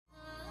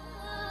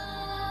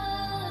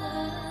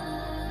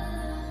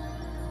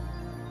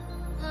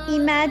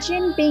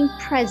Imagine being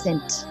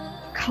present,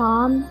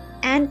 calm,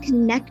 and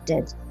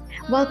connected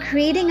while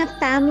creating a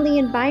family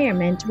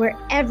environment where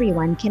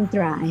everyone can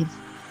thrive.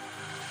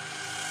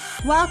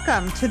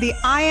 Welcome to the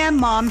I Am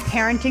Mom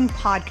Parenting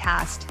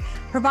Podcast,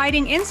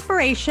 providing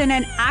inspiration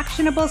and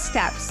actionable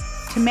steps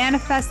to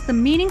manifest the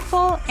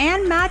meaningful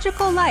and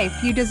magical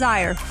life you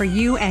desire for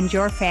you and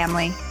your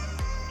family.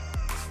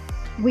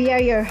 We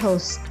are your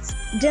hosts,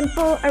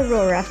 Dimple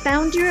Aurora,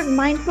 founder of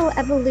Mindful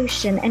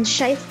Evolution, and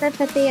Shaista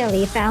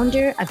Fateh,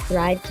 founder of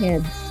Thrive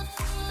Kids.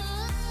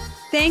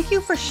 Thank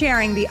you for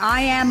sharing the I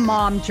Am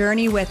Mom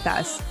journey with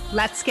us.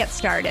 Let's get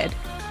started.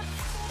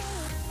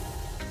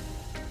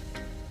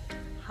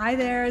 Hi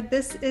there,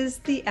 this is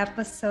the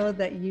episode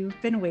that you've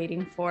been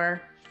waiting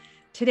for.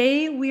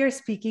 Today we are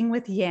speaking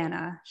with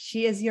Yana.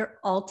 She is your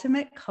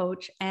ultimate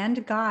coach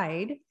and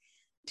guide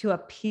to a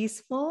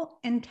peaceful,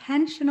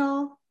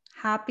 intentional,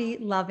 happy,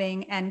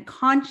 loving, and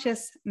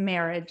conscious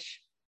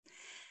marriage.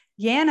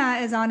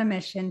 Yana is on a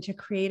mission to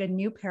create a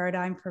new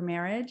paradigm for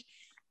marriage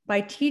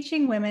by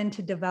teaching women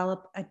to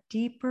develop a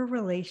deeper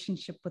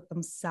relationship with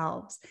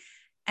themselves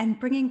and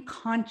bringing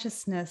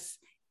consciousness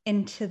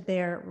into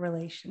their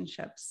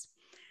relationships.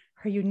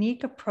 Her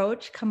unique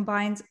approach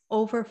combines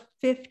over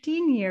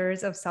 15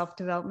 years of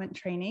self-development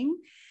training,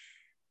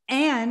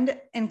 and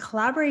in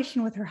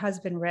collaboration with her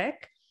husband,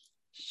 Rick,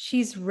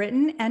 she's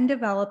written and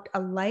developed a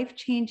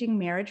life-changing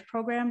marriage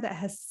program that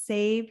has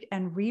saved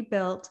and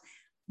rebuilt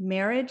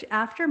marriage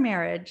after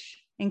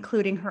marriage,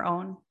 including her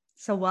own.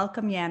 So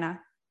welcome, Yana.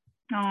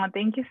 Oh,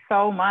 thank you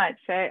so much.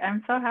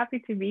 I'm so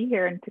happy to be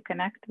here and to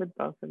connect with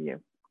both of you.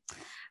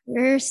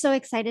 We're so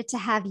excited to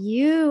have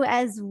you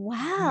as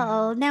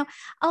well. Now,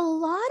 a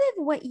lot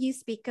of what you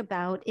speak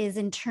about is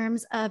in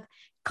terms of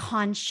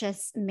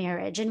conscious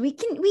marriage, and we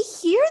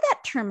hear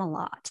that term a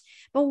lot.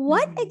 But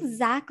what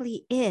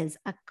exactly is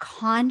a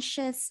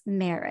conscious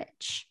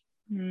marriage?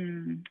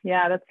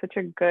 Yeah, that's such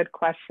a good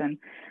question.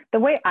 The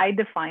way I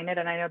define it,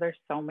 and I know there's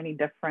so many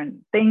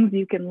different things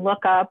you can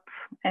look up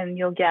and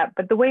you'll get,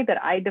 but the way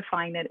that I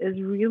define it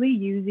is really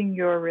using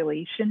your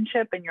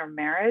relationship and your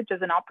marriage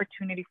as an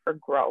opportunity for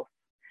growth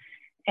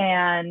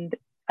and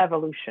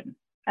evolution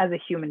as a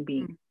human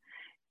being.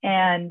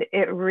 And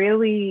it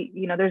really,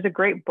 there's a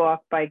great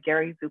book by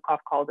Gary Zukav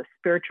called The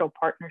Spiritual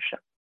Partnership.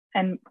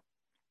 And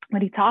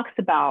what he talks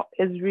about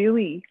is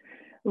really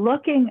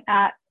looking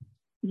at,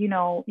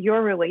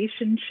 your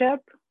relationship.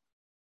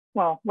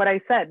 Well, what I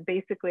said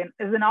basically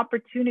is an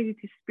opportunity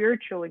to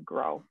spiritually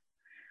grow.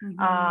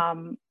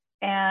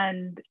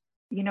 And,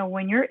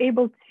 when you're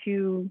able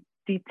to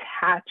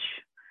detach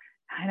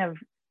kind of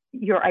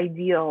your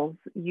ideals,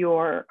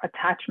 your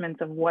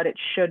attachments of what it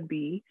should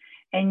be,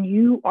 and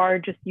you are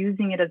just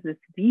using it as this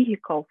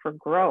vehicle for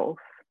growth,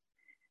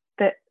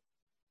 that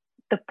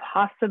the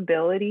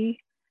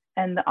possibility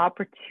and the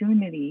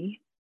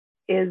opportunity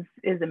is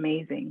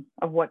amazing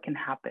of what can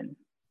happen.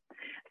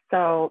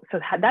 So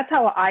that's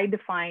how I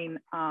define,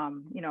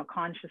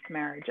 conscious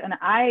marriage. And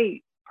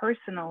I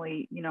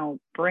personally,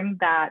 bring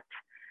that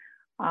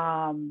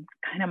kind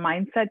of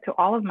mindset to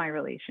all of my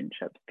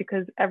relationships,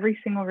 because every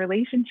single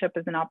relationship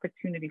is an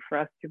opportunity for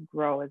us to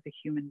grow as a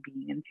human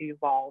being and to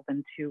evolve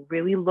and to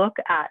really look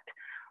at,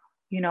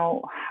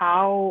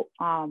 how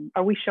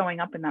are we showing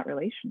up in that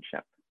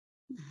relationship?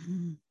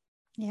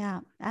 Yeah,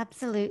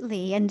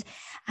 absolutely. And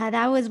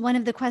that was one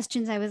of the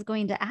questions I was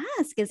going to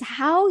ask, is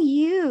how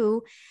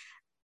you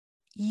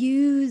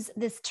use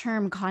this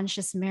term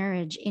conscious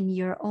marriage in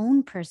your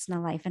own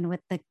personal life and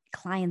with the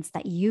clients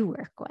that you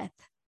work with.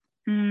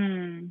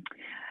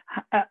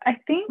 I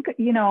think,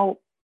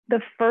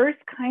 the first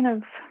kind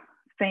of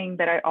thing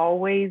that I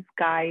always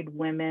guide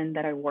women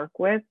that I work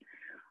with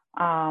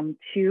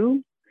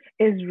to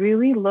is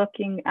really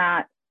looking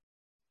at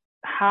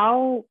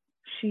how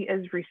she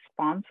is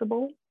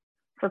responsible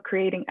for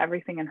creating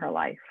everything in her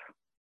life,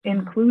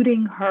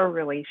 including her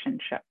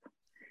relationship,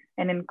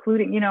 and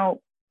including,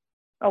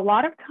 a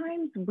lot of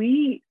times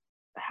we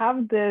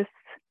have this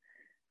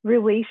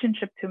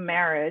relationship to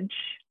marriage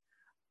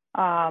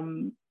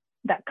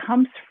that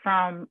comes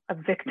from a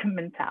victim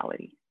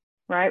mentality,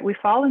 right? We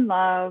fall in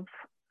love,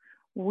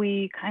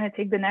 we kind of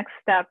take the next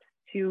steps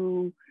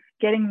to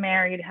getting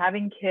married,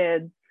 having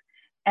kids,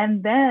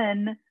 and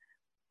then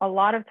a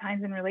lot of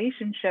times in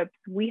relationships,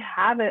 we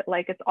have it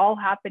like it's all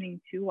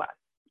happening to us.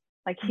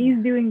 Like he's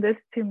doing this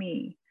to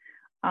me.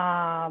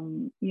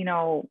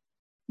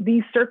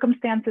 These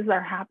circumstances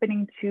are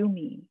happening to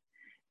me.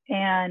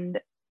 And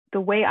the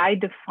way I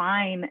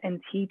define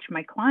and teach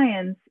my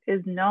clients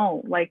is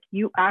no, like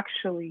you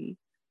actually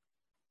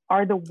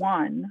are the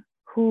one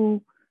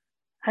who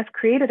has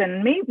created,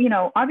 and maybe,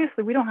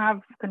 obviously we don't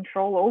have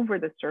control over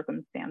the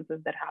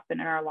circumstances that happen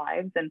in our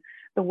lives and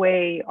the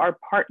way our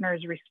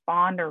partners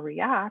respond or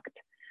react,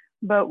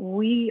 but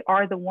we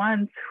are the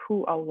ones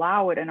who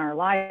allow it in our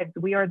lives.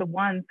 We are the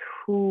ones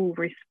who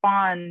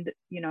respond,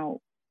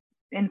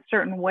 in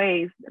certain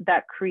ways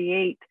that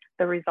create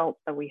the results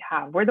that we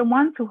have. We're the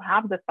ones who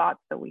have the thoughts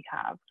that we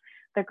have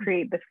that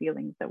create the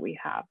feelings that we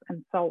have,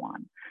 and so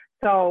on.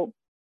 So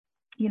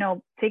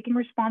taking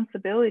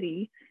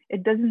responsibility,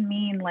 it doesn't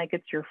mean like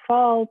it's your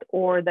fault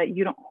or that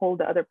you don't hold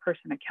the other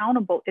person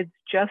accountable. It's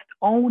just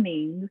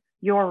owning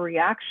your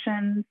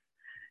reactions,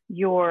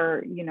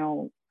 your,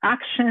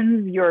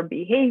 actions, your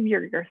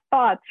behavior, your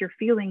thoughts, your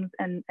feelings,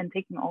 and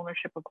taking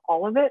ownership of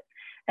all of it,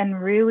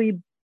 and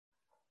really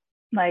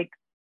like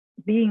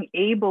being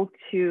able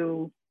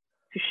to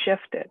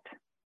shift it,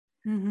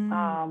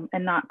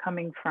 and not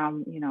coming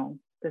from,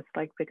 this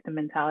like victim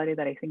mentality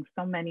that I think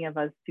so many of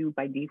us do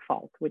by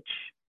default, which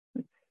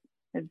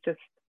is just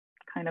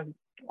kind of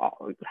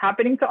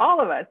happening to all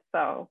of us.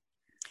 So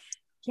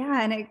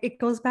yeah, and it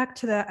goes back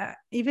to the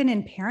even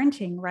in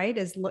parenting, right,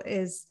 is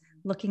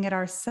looking at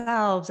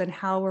ourselves and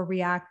how we're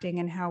reacting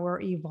and how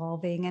we're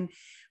evolving. And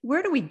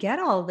where do we get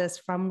all this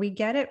from? We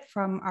get it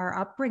from our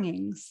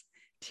upbringings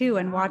too,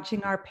 and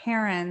watching our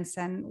parents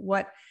and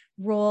what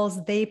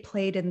roles they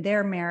played in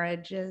their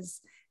marriages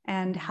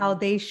and how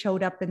they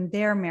showed up in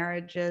their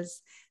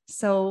marriages.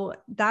 So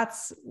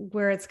that's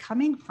where it's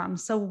coming from.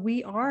 So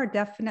we are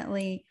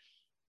definitely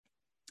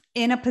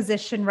in a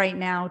position right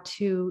now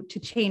to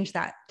change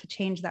that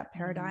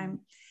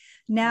paradigm.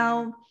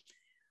 Now,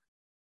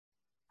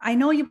 I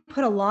know you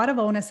put a lot of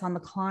onus on the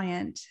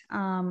client.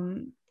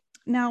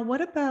 Now, what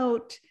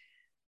about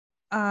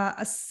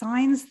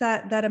signs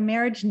that a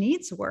marriage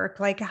needs work?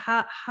 Like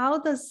how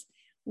does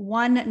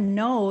one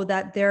know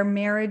that their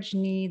marriage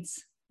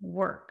needs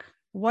work?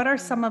 What are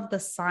some of the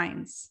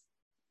signs?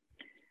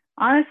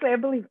 Honestly, I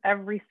believe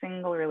every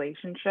single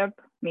relationship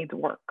needs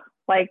work.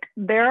 Like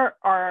there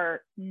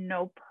are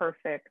no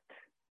perfect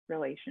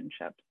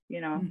relationships,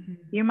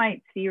 You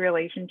might see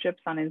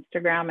relationships on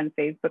Instagram and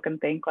Facebook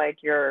and think like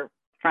your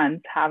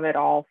friends have it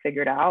all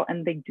figured out,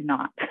 and they do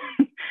not.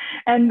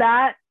 And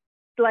that,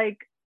 like,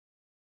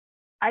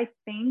 I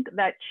think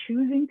that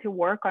choosing to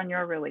work on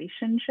your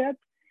relationship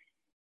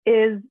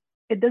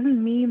it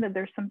doesn't mean that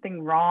there's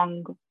something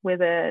wrong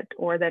with it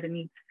or that it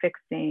needs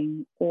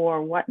fixing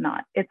or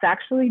whatnot. It's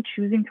actually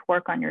choosing to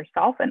work on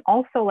yourself. And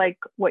also, like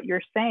what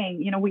you're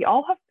saying, we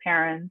all have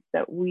parents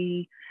that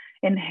we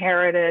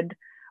inherited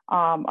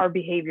our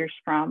behaviors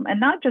from, and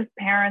not just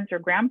parents or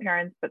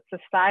grandparents, but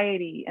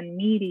society and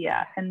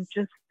media and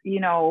just,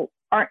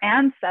 our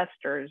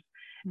ancestors.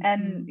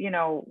 And,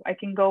 I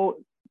can go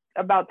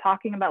about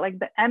talking about like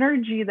the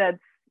energy that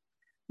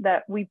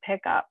we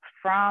pick up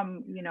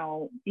from,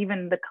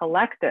 even the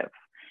collective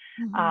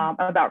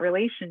about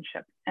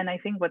relationships. And I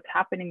think what's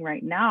happening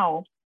right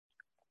now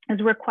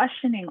is we're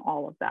questioning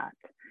all of that.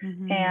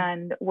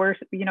 And we're,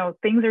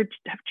 things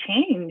have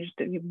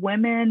changed.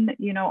 Women,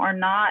 are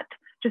not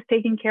just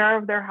taking care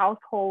of their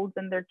households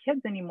and their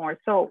kids anymore.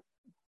 So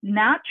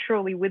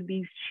naturally with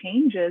these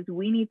changes,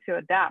 we need to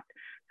adapt.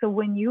 So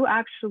when you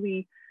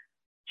actually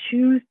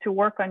choose to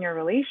work on your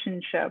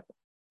relationship,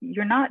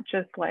 you're not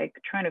just like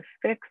trying to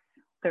fix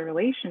the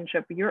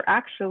relationship, you're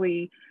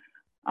actually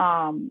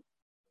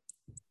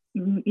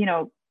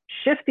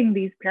shifting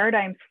these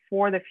paradigms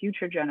for the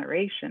future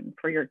generation,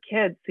 for your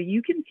kids, so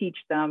you can teach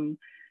them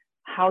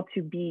how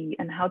to be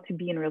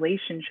in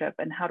relationship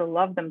and how to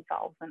love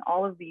themselves and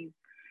all of these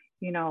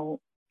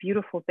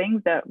beautiful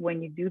things that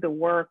when you do the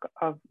work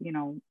of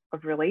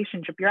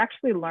relationship, you're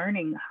actually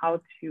learning how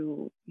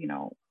to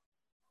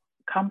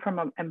come from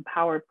an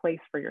empowered place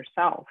for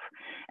yourself,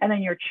 and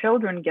then your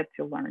children get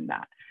to learn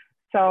that.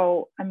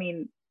 So, I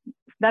mean,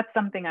 that's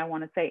something I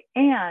want to say.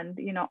 And,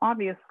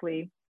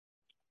 obviously,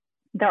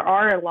 there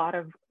are a lot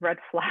of red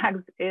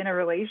flags in a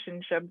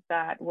relationship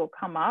that will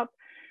come up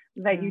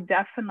that you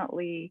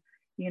definitely,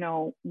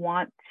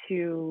 want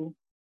to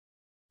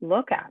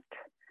look at.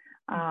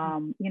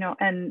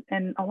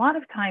 And a lot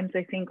of times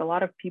I think a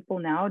lot of people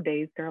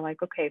nowadays, they're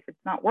like, okay, if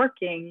it's not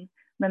working,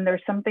 then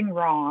there's something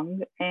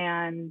wrong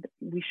and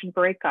we should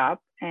break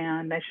up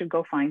and I should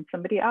go find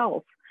somebody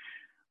else.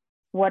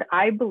 What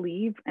I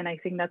believe, and I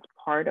think that's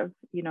part of,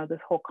 this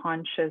whole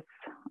conscious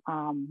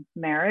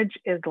marriage,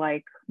 is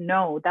like,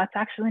 no, that's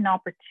actually an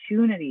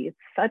opportunity. It's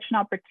such an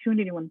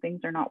opportunity when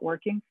things are not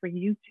working for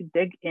you to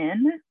dig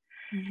in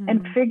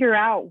and figure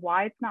out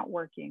why it's not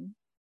working.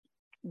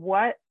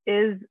 What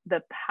is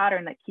the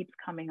pattern that keeps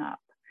coming up?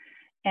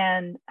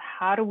 And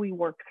how do we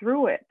work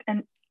through it?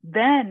 And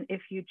then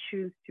if you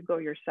choose to go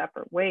your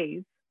separate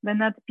ways, then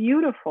that's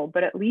beautiful.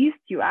 But at least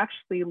you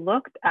actually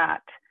looked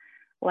at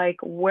like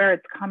where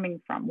it's coming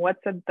from,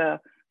 what's at the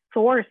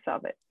source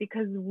of it,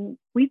 because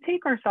we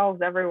take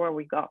ourselves everywhere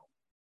we go.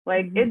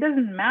 Like it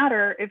doesn't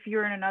matter if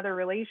you're in another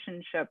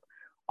relationship,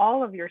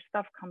 all of your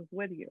stuff comes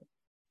with you.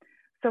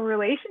 So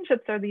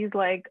relationships are these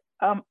like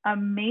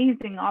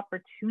amazing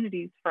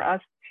opportunities for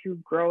us to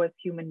grow as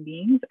human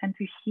beings and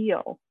to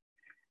heal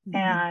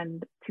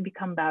and to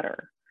become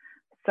better.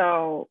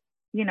 So,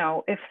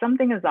 if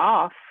something is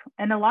off,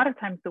 and a lot of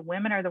times the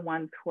women are the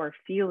ones who are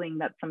feeling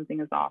that something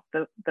is off.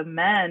 The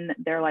men,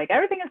 they're like,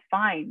 everything is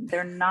fine.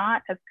 They're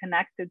not as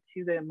connected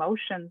to the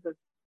emotions as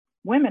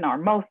women are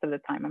most of the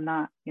time. I'm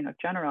not,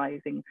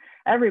 generalizing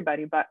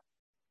everybody, but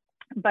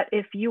But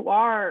if you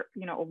are,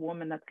 you know, a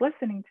woman that's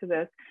listening to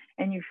this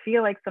and you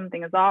feel like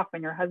something is off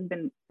and your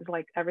husband is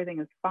like, everything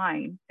is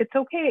fine, it's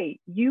okay.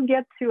 You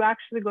get to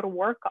actually go to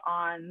work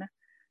on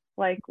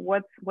like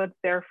what's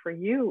there for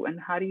you and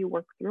how do you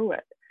work through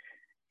it.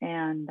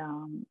 And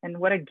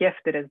what a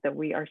gift it is that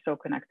we are so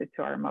connected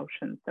to our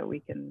emotions that we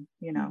can,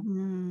 you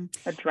know,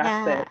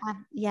 address it.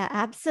 Yeah,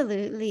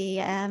 absolutely.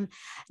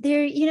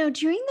 There, you know,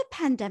 during the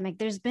pandemic,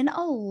 there's been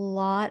a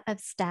lot of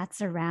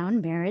stats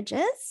around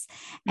marriages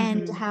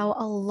and how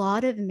a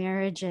lot of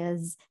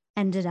marriages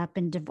ended up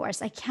in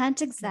divorce. I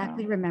can't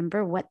exactly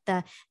remember what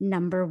the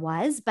number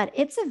was, but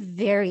it's a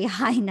very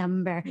high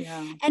number.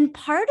 Yeah. And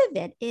part of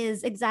it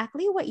is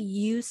exactly what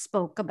you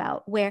spoke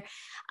about, where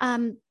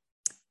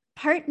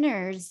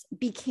partners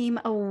became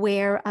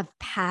aware of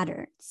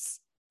patterns.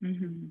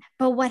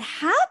 But what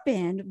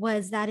happened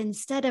was that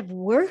instead of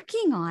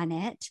working on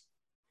it,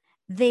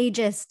 they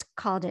just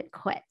called it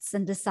quits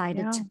and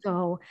decided to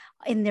go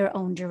in their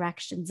own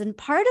directions. And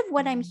part of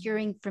what I'm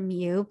hearing from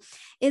you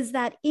is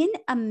that in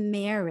a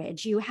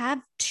marriage, you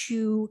have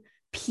two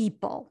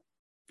people,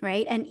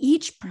 right? And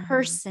each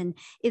person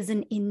is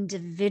an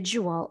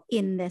individual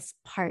in this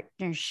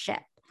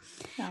partnership.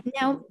 Absolutely.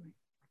 Now,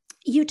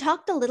 you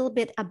talked a little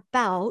bit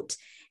about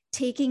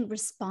taking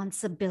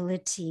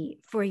responsibility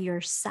for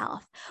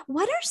yourself.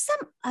 What are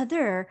some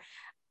other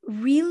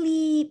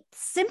really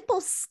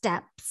simple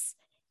steps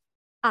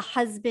a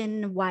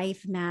husband,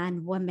 wife,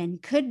 man, woman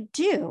could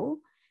do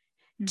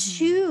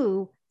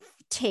to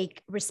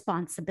take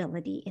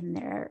responsibility in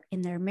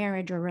their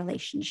marriage or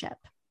relationship?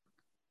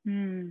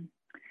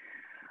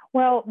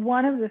 Well,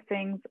 one of the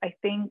things I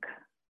think,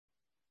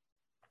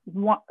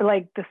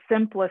 like the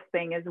simplest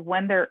thing is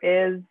when there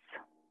is,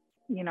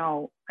 you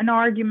know, an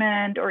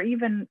argument or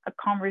even a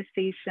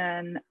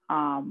conversation,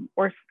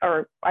 or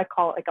I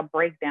call it like a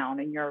breakdown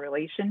in your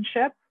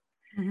relationship.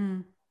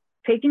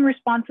 Taking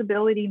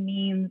responsibility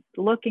means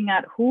looking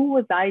at who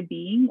was I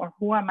being or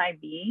who am I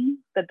being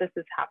that this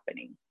is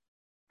happening.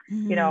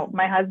 You know,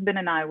 my husband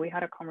and I, we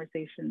had a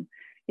conversation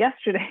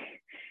yesterday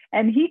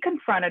and he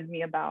confronted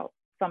me about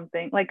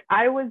something. Like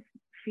I was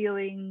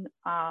feeling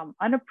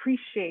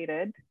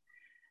unappreciated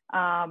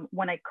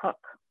when I cook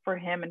for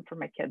him and for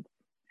my kids.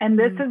 And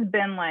this has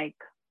been like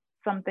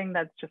something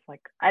that's just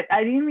like, I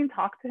didn't even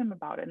talk to him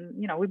about it. And,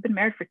 you know, we've been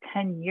married for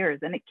 10 years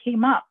and it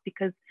came up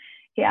because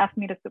he asked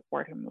me to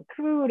support him with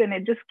food and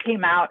it just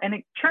came out and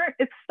it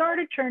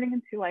started turning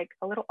into like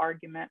a little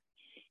argument.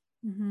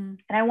 And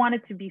I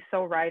wanted to be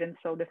so right and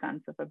so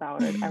defensive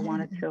about it. I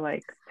wanted to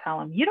like tell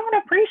him, you don't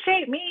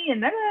appreciate me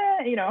and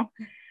you know.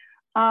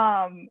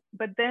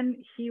 But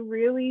then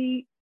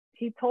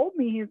he told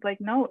me, he's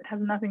like, no, it has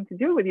nothing to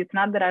do with you. It's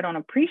not that I don't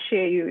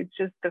appreciate you. It's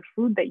just the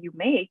food that you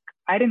make.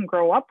 I didn't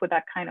grow up with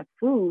that kind of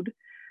food.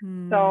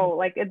 So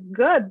like, it's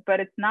good, but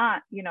it's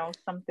not, you know,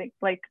 something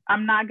like,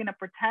 I'm not going to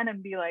pretend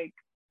and be like,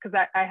 cause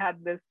I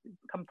had this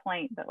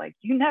complaint that like,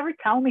 you never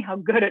tell me how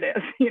good it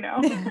is, you know?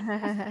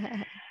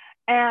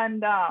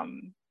 And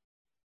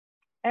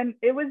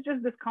it was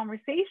just this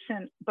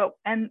conversation,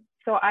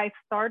 so I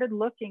started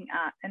looking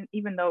at, and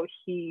even though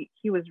he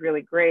was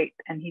really great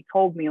and he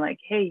told me like,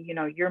 hey, you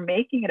know, you're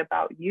making it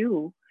about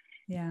you.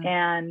 Yeah.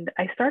 And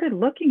I started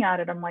looking at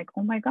it. I'm like,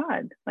 oh my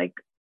God, like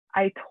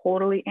I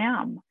totally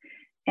am.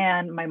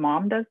 And my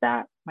mom does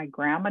that. My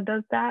grandma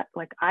does that.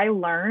 Like I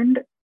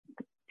learned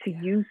to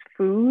use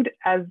food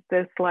as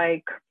this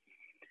like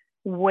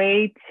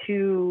way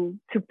to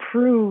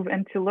prove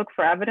and to look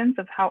for evidence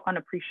of how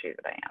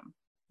unappreciated I am.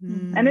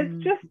 And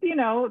it's just, you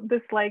know,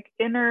 this like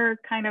inner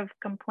kind of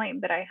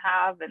complaint that I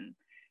have, and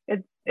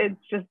it's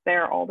just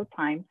there all the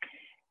time.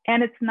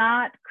 And it's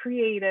not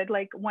created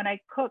like when I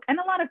cook. And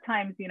a lot of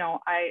times, you know,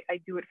 I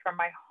do it from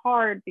my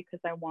heart because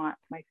I want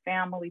my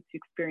family to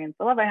experience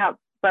the love I have.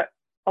 But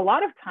a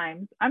lot of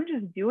times I'm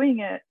just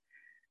doing it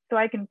so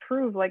I can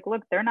prove like,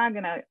 look, they're not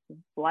going to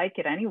like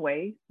it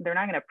anyway. They're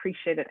not going to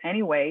appreciate it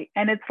anyway.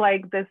 And it's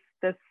like this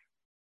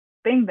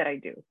thing that I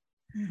do.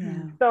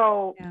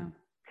 So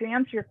to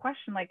answer your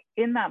question, like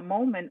in that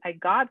moment, I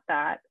got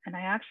that and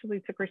I actually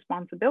took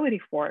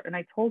responsibility for it. And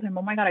I told him,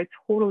 oh my God, I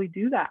totally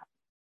do that.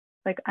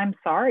 Like, I'm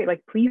sorry,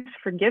 like, please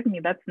forgive me.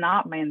 That's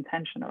not my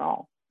intention at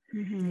all.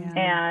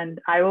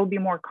 And I will be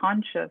more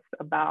conscious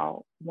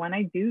about when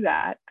I do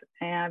that.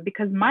 And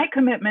because my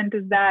commitment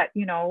is that,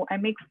 you know, I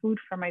make food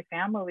for my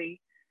family,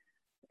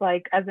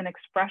 like as an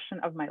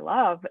expression of my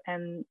love,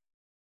 and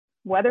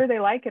whether they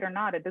like it or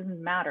not, it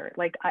doesn't matter.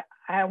 Like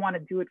I want to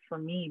do it for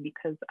me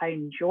because I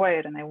enjoy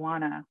it and I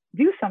want to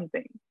do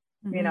something,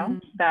 you know,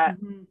 that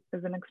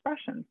is an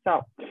expression.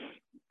 So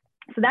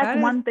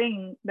that's one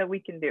thing that we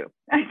can do,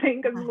 I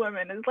think, as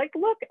women, is like,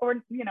 look,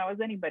 or, you know, as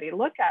anybody,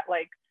 look at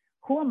like,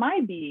 who am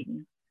I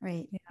being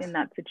in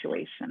that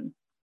situation?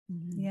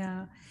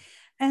 Yeah.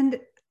 And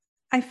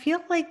I feel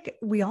like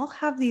we all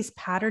have these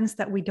patterns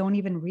that we don't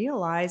even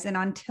realize. And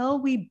until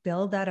we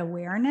build that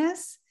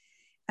awareness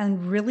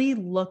and really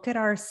look at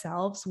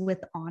ourselves with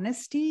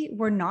honesty,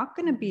 we're not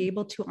going to be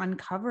able to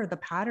uncover the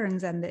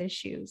patterns and the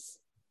issues,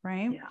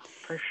 right? Yeah,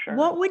 for sure.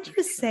 What would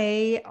you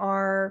say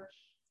are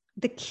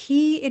the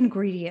key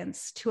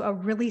ingredients to a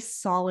really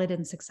solid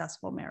and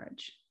successful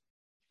marriage?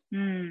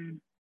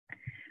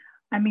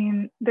 I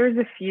mean, there's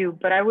a few,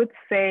 but I would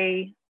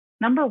say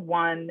number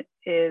one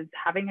is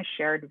having a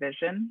shared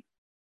vision,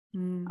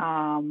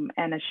 and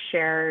a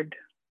shared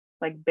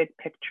like big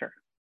picture,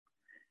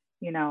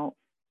 you know,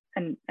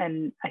 and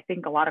I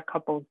think a lot of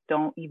couples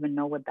don't even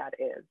know what that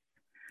is.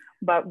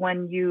 But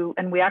when you,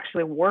 and we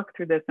actually work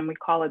through this and we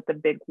call it the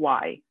big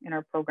why in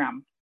our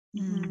program.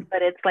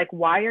 But it's like,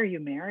 why are you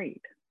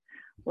married?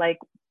 Like,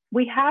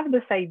 we have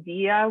this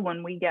idea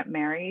when we get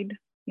married,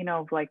 you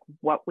know, of like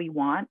what we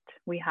want.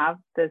 We have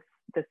this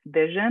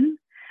vision.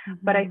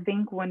 But I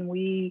think when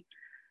we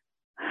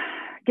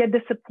get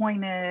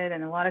disappointed,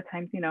 and a lot of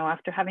times, you know,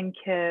 after having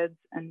kids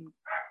and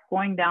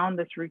going down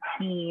this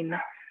routine,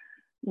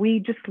 we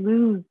just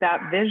lose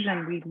that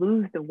vision. We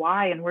lose the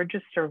why, and we're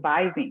just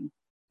surviving.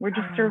 We're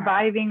just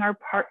surviving our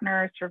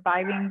partner,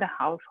 surviving the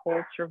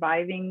household,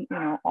 surviving, you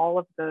know, all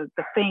of the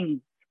things.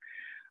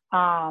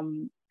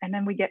 And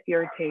then we get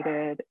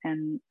irritated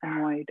and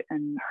annoyed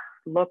and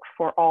look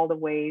for all the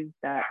ways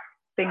that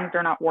things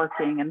are not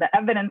working and the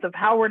evidence of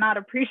how we're not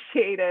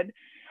appreciated.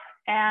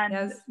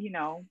 And, you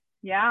know,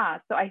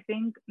 so I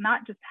think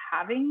not just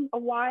having a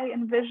why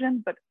and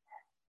vision, but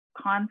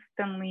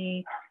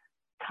constantly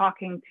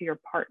talking to your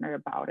partner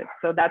about it.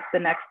 So that's the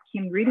next key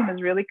ingredient,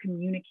 is really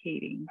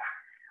communicating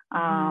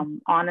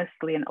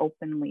honestly and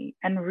openly,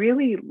 and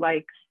really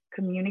like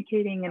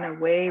communicating in a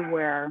way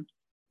where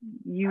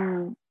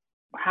you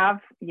have,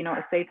 you know,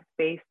 a safe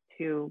space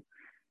to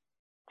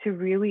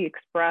really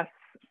express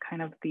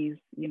kind of these,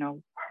 you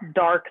know,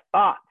 dark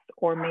thoughts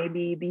or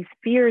maybe these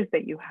fears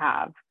that you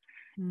have.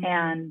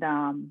 And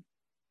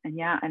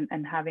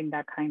having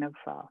that kind of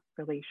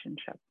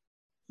relationship.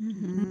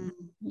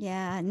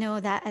 Yeah, no,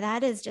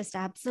 that is just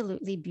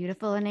absolutely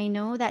beautiful. And I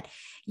know that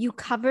you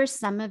cover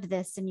some of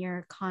this in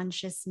your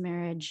conscious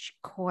marriage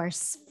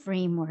course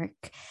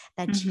framework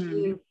that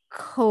you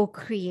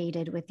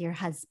co-created with your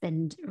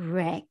husband,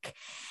 Rick.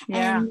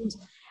 And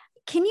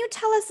can you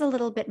tell us a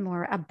little bit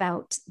more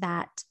about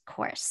that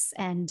course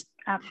and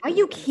how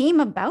you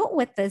came about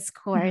with this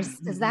course?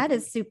 Because that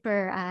is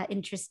super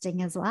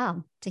interesting as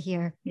well to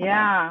hear.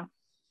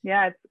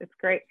 It's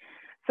great.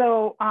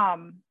 So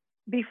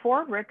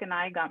before Rick and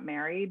I got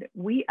married,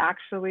 we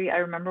actually, I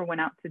remember,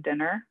 went out to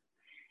dinner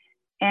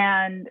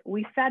and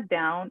we sat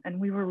down and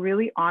we were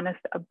really honest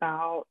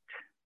about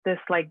this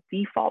like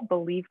default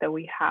belief that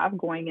we have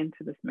going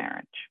into this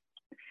marriage.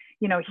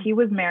 You know, he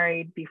was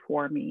married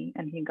before me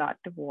and he got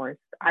divorced.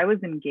 I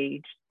was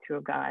engaged to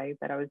a guy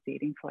that I was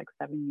dating for like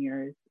 7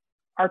 years.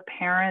 Our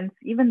parents,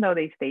 even though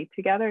they stayed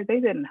together, they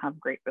didn't have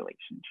great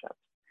relationships.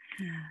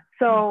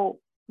 So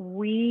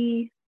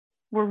we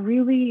were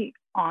really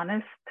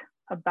honest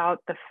about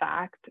the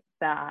fact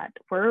that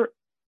we're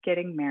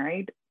getting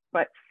married,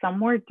 but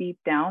somewhere deep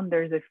down,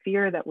 there's a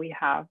fear that we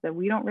have that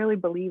we don't really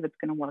believe it's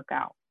going to work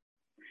out,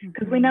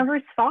 because we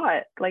never saw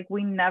it. Like,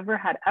 we never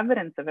had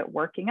evidence of it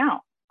working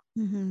out.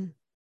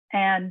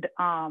 And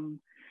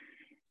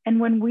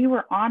when we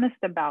were honest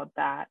about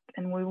that,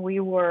 and when we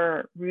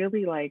were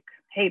really like,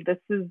 hey, this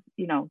is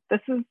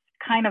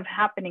kind of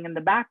happening in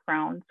the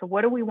background. So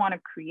what do we want to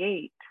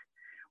create?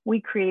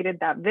 We created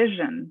that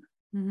vision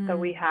that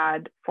we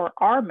had for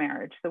our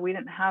marriage. So we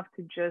didn't have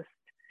to just,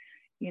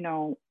 you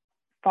know,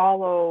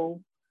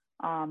 follow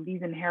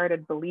these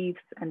inherited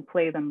beliefs and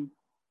play them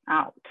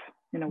out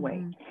in a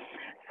way.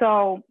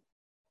 So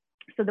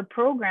the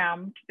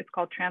program is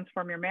called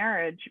Transform Your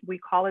Marriage. We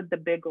call it the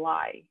big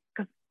lie,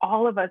 because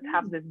all of us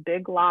have this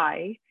big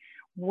lie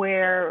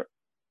where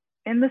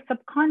in the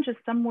subconscious,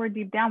 somewhere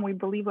deep down, we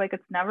believe like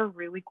it's never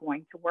really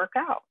going to work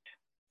out,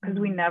 because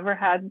we never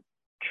had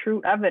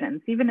true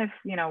evidence. Even if,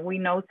 you know, we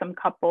know some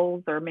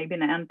couples or maybe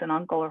an aunt and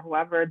uncle or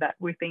whoever that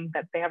we think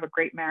that they have a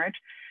great marriage,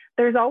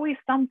 there's always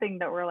something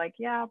that we're like,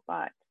 yeah,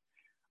 but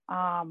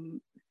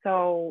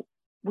so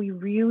we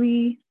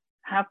really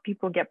have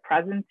people get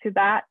present to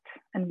that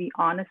and be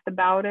honest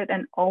about it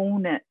and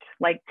own it,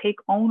 like take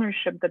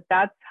ownership that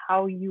that's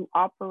how you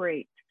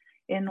operate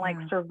in like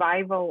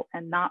survival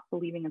and not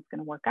believing it's going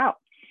to work out.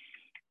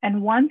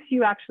 And once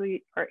you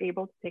actually are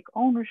able to take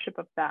ownership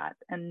of that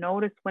and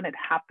notice when it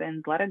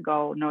happens, let it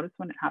go, notice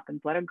when it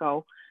happens, let it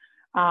go,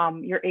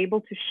 you're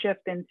able to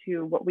shift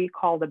into what we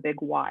call the big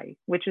why,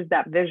 which is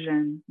that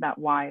vision, that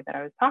why that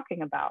I was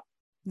talking about.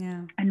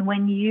 And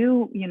when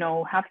you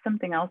know, have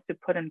something else to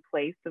put in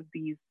place of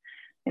these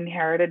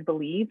inherited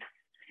beliefs,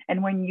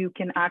 and when you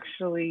can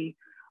actually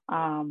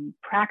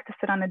practice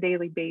it on a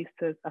daily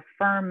basis,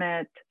 affirm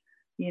it,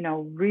 you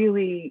know,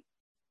 really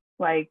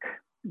like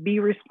be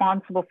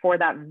responsible for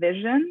that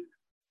vision,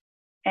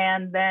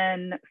 and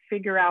then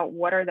figure out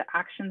what are the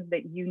actions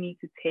that you need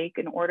to take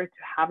in order to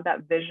have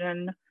that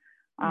vision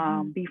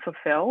be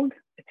fulfilled,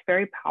 it's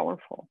very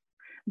powerful.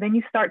 Then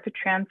you start to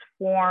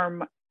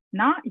transform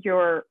not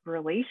your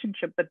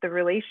relationship, but the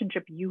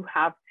relationship you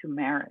have to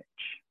marriage.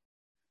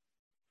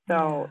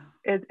 So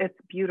it's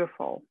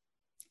beautiful.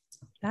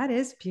 That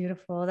is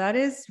beautiful. That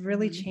is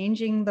really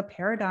changing the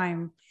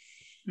paradigm.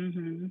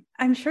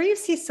 I'm sure you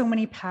see so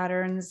many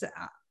patterns.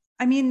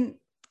 I mean,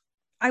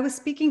 I was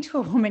speaking to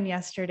a woman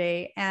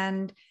yesterday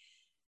and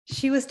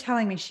she was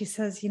telling me, she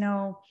says,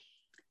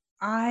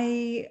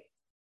 I've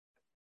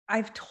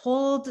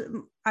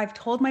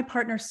told my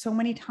partner so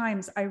many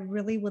times, I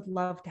really would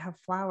love to have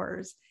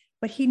flowers,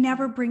 but he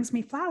never brings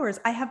me flowers.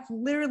 I have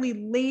literally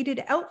laid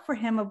it out for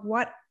him of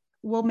what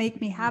will make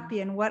me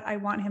happy and what I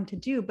want him to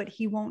do, but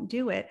he won't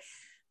do it.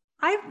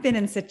 I've been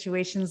in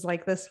situations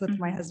like this with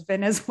my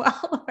husband as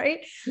well,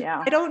 right?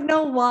 Yeah. I don't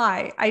know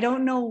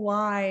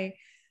why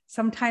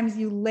sometimes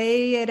you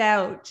lay it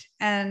out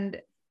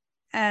and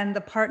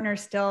the partner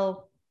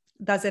still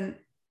doesn't,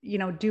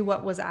 do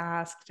what was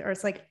asked, or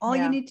it's like, all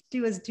you need to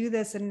do is do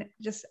this and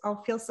just,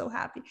 I'll feel so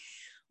happy.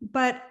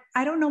 But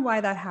I don't know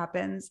why that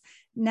happens.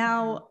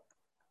 Now,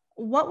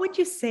 what would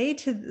you say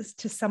to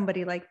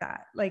somebody like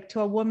that? Like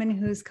to a woman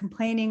who's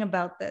complaining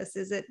about this?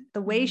 Is it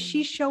the way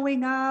she's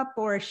showing up,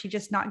 or is she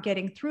just not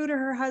getting through to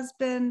her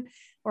husband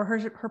or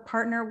her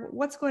partner?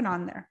 What's going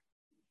on there?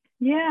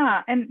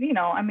 Yeah. And,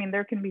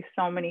 there can be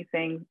so many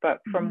things,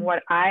 but from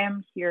what I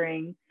am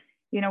hearing,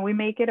 we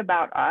make it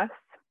about us.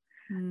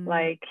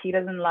 Like, he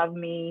doesn't love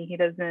me. He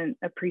doesn't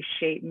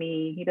appreciate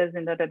me. He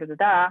doesn't da, da, da, da,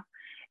 da.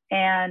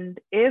 And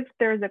if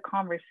there's a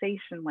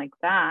conversation like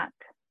that,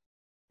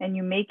 and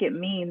you make it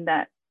mean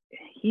that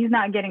he's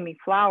not getting me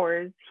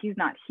flowers, he's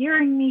not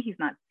hearing me, he's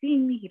not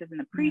seeing me, he doesn't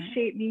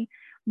appreciate me,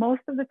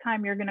 most of the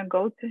time you're going to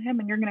go to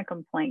him and you're going to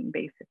complain,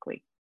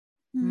 basically.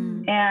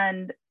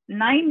 And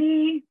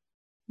 99%,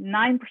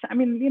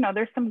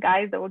 there's some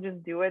guys that will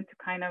just do it to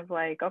kind of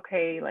like,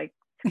 okay, like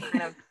to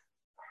kind of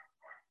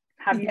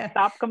have you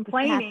stop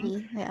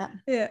complaining.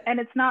 And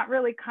it's not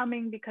really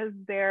coming because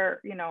they're,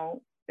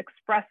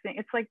 expressing.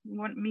 It's like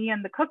me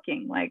and the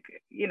cooking, like,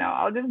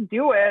 I'll just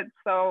do it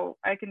so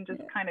I can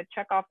just kind of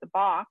check off the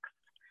box,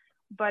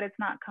 but it's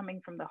not coming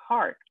from the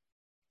heart.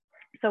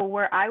 So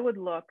where I would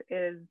look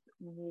is,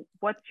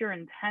 what's your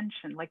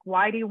intention? Like,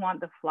 why do you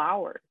want the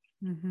flowers?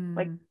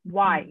 Like,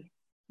 why?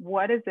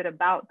 What is it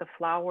about the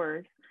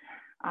flowers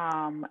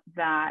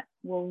that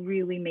will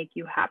really make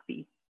you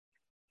happy?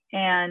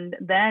 And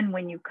then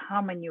when you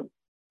come and you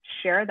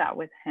share that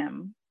with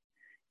him,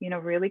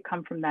 really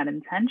come from that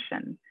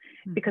intention,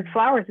 because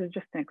flowers is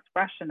just an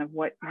expression of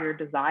what you're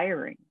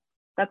desiring.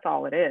 That's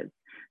all it is.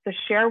 So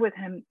share with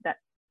him that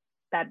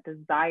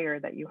desire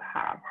that you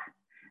have.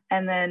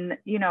 And then,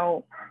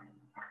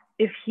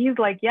 if he's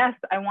like, yes,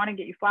 I want to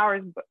get you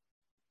flowers, but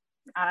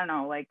I don't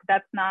know, like,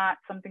 that's not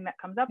something that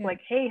comes up.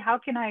 Like, hey, how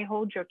can I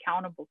hold you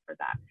accountable for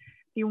that?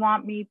 Do you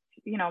want me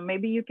to,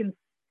 maybe you can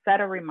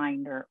set a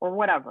reminder or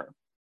whatever.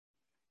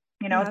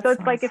 So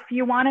it's like, if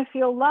you want to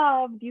feel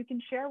loved, you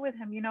can share with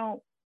him,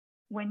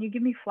 when you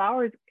give me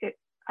flowers,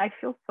 I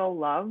feel so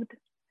loved.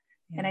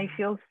 And I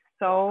feel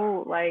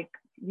so like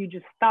you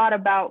just thought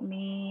about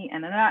me.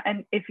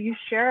 And if you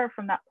share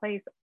from that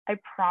place, I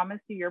promise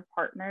you, your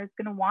partner is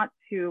going to want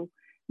to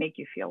make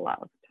you feel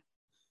loved.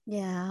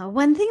 Yeah.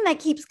 One thing that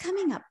keeps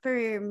coming up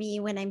for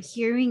me when I'm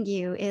hearing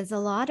you is a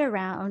lot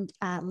around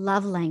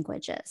love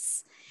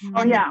languages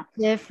and the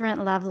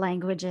different love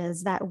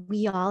languages that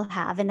we all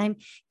have. And I'm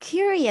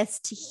curious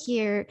to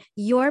hear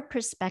your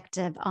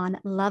perspective on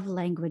love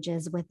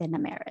languages within a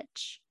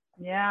marriage.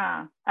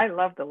 Yeah, I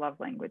love the love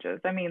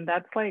languages. I mean,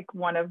 that's like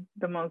one of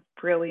the most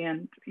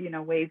brilliant,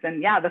 ways.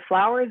 And the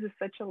flowers is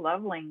such a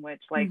love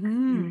language. Like,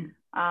 and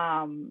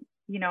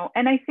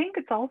I think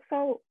it's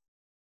also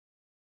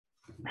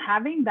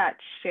having that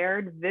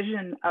shared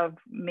vision of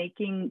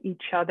making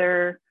each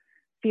other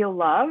feel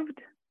loved.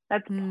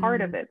 That's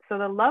part of it. So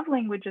the love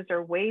languages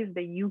are ways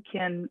that you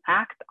can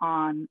act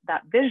on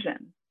that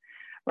vision,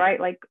 right?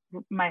 Like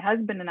my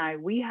husband and I,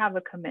 we have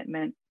a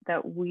commitment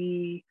that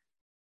we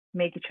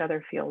make each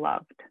other feel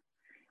loved.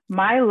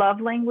 My love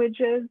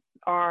languages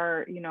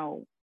are,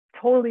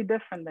 totally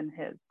different than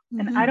his.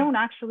 And I don't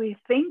actually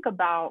think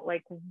about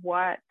I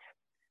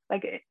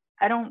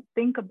don't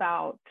think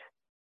about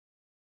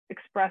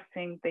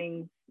expressing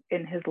things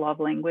in his love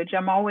language.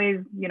 I'm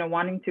always,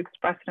 wanting to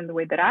express it in the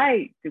way that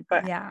I do.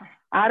 But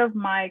out of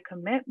my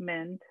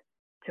commitment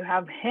to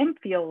have him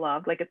feel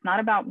loved, like it's not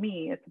about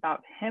me, it's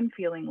about him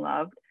feeling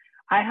loved,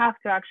 I have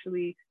to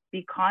actually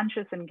be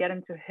conscious and get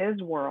into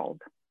his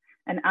world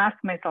and ask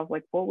myself,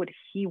 like, what would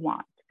he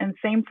want? And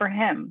same for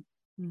him.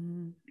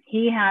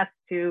 He has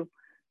to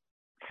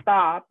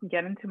stop,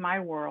 get into my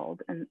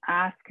world and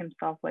ask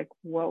himself, like,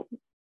 what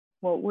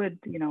would,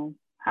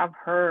 have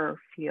her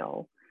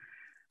feel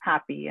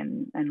happy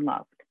and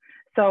loved.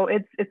 So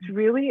it's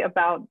really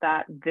about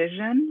that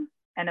vision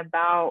and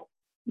about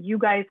you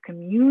guys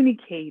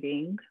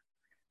communicating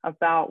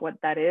about what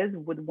that is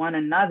with one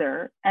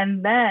another.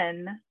 And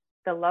then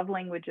the love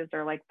languages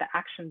are like the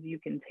actions you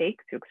can take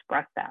to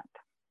express that.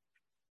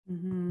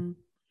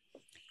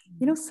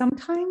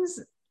 Sometimes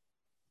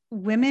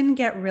women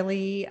get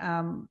really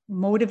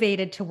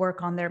motivated to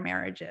work on their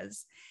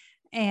marriages.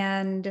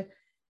 And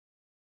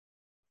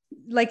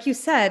like you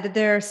said,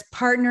 their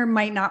partner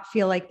might not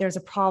feel like there's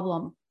a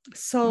problem.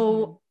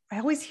 So I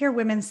always hear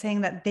women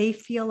saying that they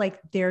feel like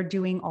they're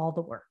doing all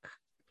the work.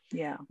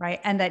 Yeah. Right.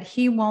 And that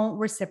he won't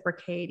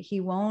reciprocate. He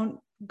won't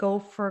go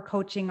for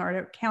coaching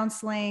or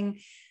counseling.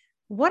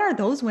 What are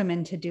those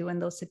women to do in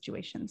those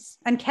situations?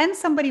 And can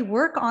somebody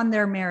work on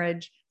their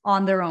marriage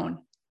on their own?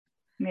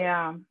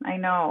 Yeah, I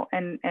know.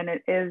 And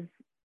it is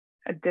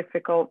a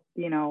difficult,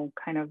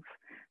 kind of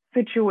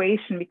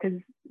situation, because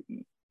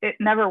it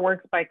never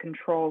works by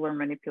control or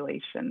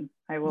manipulation.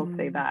 I will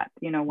say that,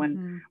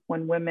 when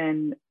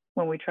women,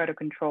 when we try to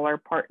control our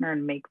partner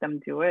and make them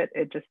do it,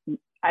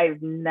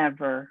 I've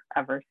never,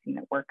 ever seen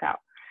it work out.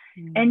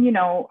 And,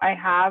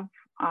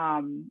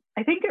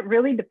 I think it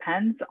really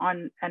depends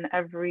on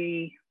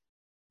every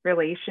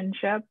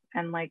relationship,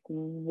 and like,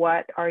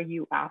 what are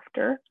you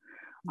after?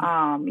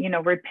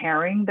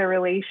 Repairing the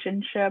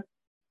relationship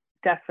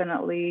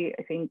definitely,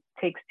 I think,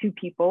 takes two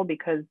people,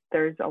 because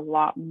there's a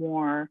lot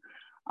more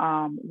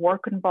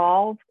work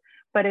involved.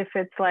 But if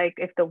it's like,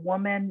 if the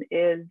woman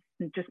is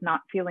just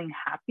not feeling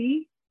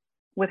happy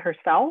with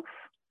herself,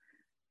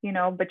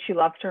 but she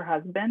loves her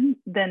husband,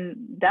 then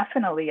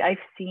definitely I've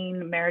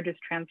seen marriages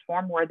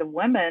transform where the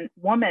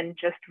woman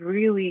just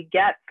really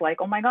gets like,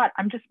 oh my God,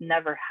 I'm just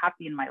never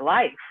happy in my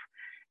life.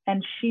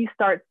 And she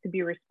starts to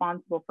be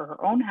responsible for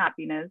her own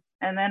happiness.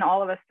 And then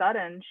all of a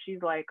sudden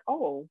she's like,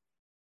 oh,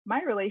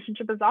 my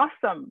relationship is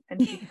awesome.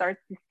 And she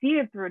starts to see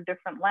it through a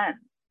different lens.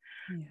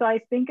 Yes. So I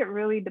think it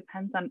really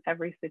depends on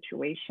every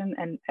situation,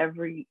 and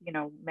every,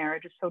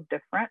 marriage is so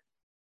different.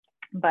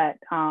 But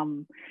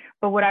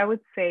what I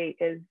would say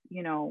is,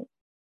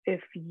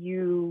 if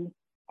you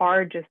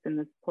are just in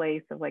this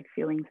place of like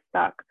feeling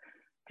stuck,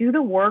 do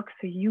the work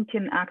so you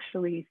can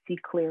actually see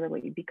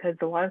clearly, because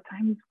a lot of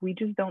times we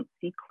just don't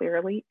see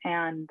clearly.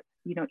 And,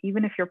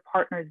 even if your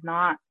partner is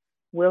not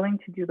willing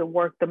to do the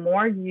work, the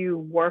more you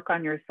work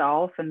on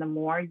yourself and the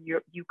more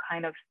you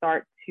kind of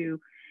start to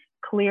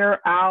clear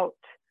out,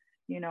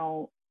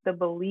 the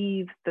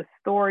beliefs, the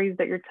stories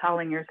that you're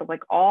telling yourself,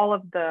 like all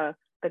of the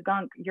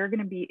gunk, you're going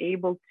to be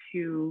able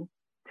to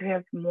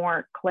have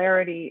more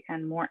clarity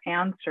and more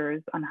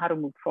answers on how to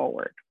move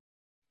forward.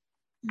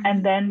 Mm-hmm.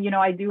 And then,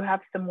 I do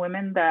have some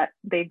women that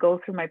they go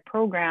through my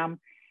program,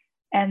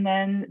 and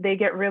then they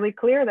get really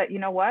clear that,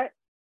 what,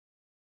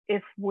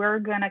 if we're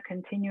going to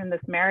continue in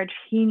this marriage,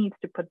 he needs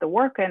to put the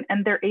work in.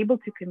 And they're able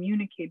to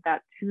communicate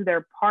that to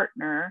their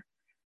partner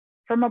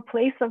from a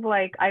place of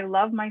like, I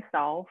love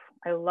myself,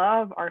 I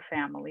love our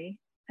family,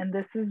 and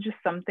this is just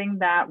something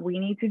that we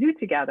need to do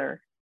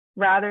together,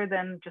 rather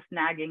than just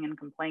nagging and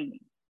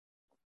complaining,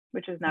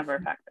 which is never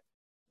effective.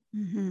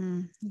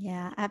 Mm-hmm.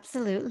 Yeah,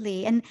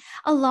 absolutely. And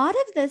a lot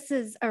of this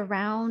is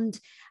around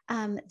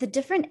the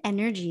different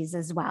energies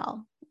as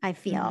well, I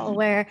feel,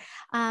 where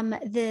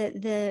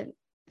the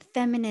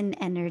feminine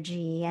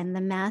energy and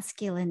the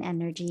masculine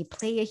energy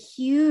play a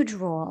huge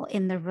role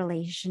in the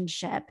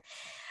relationship.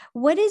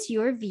 What is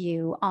your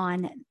view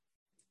on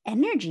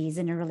energies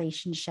in a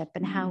relationship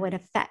and how it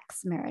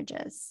affects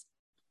marriages?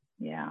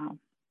 Yeah,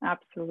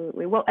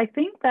 absolutely. Well, I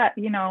think that,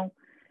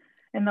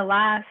 in the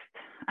last,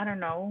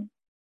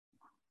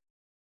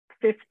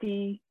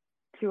 50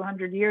 to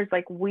 100 years,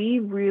 like, we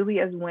really,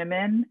 as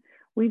women,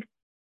 we've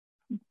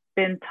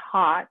been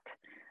taught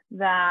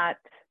that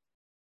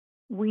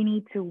we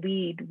need to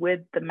lead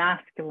with the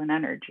masculine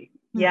energy.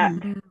 Yet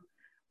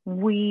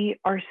we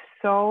are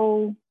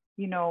so,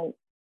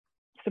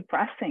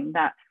 suppressing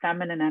that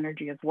feminine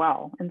energy as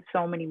well in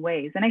so many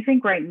ways. And I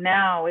think right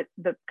now it's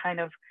the kind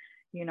of,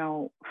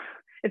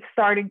 it's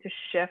starting to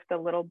shift a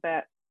little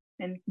bit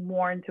and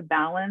more into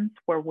balance,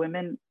 where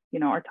women,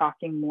 are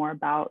talking more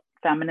about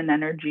feminine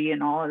energy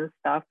and all of this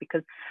stuff,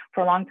 because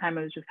for a long time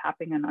it was just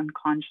happening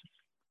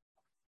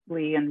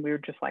unconsciously, and we were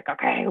just like,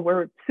 okay,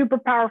 we're super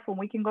powerful and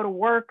we can go to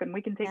work and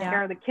we can take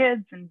care of the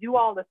kids and do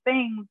all the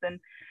things. And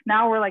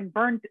now we're like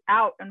burnt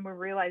out, and we're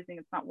realizing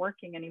it's not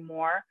working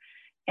anymore.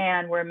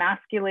 And we're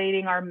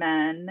emasculating our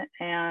men,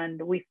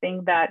 and we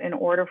think that in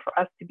order for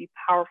us to be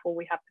powerful,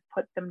 we have to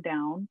put them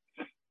down.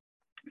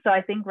 So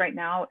I think right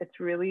now it's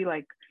really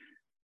like,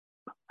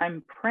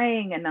 I'm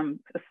praying and I'm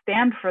a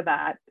stand for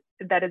that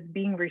it's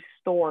being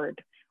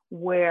restored,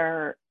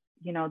 where,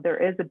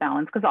 there is a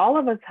balance, because all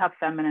of us have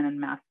feminine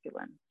and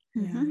masculine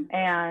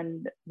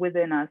and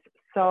within us.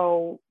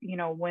 So,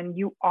 when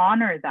you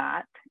honor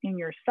that in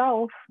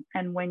yourself,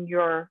 and when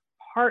your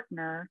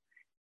partner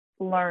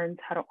learns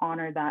how to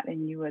honor that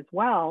in you as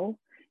well,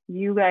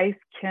 you guys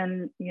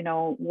can,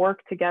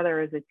 work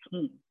together as a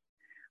team.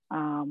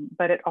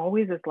 But it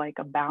always is like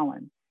a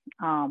balance.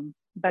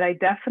 But I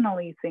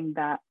definitely think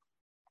that,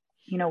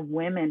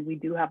 women, we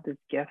do have this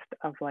gift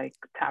of like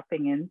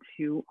tapping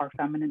into our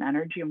feminine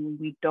energy. And when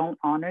we don't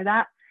honor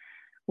that,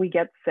 we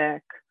get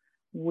sick,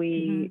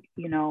 we,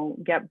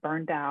 get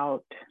burned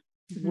out,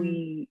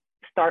 we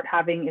start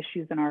having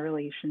issues in our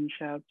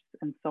relationships,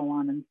 and so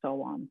on and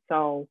so on.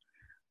 So,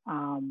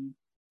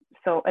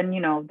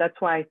 and that's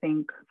why I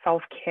think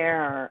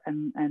self-care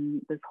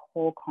and this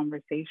whole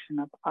conversation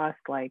of us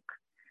like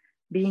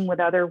being with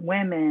other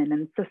women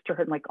and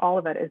sisterhood, like all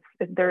of it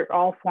they're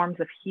all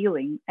forms of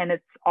healing, and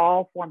it's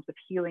all forms of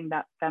healing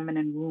that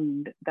feminine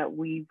wound that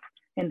we've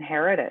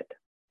inherited.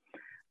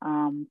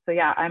 So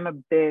yeah, I'm a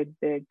big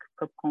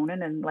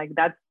proponent, and like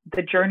that's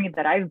the journey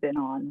that I've been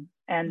on.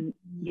 And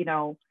you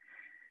know,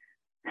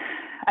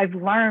 I've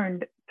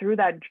learned through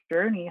that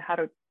journey how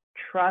to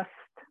trust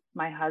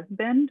my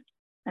husband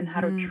and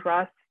how to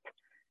trust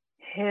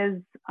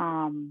his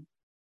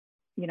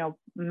you know,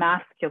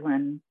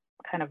 masculine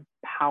kind of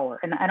power.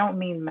 And I don't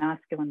mean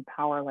masculine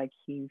power like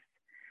he's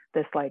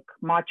this like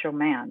macho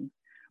man,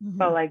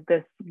 but like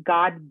this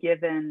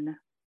God-given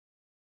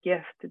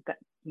gift that,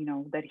 you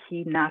know, that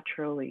he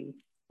naturally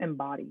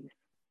embodies,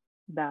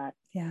 that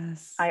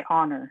Yes. I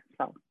honor.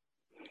 So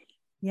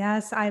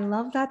yes, I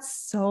love that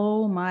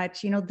so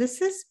much. You know, this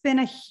has been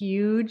a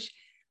huge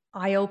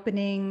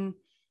eye-opening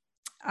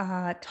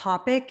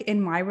topic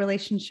in my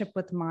relationship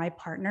with my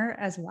partner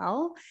as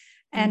well.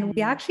 And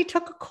we actually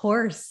took a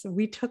course.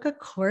 We took a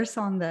course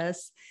on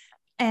this.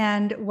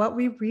 And what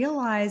we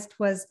realized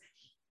was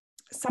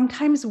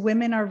sometimes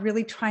women are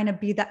really trying to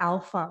be the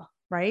alpha,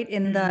 right?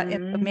 In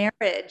the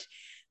marriage,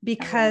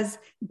 because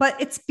but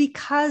it's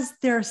because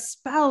their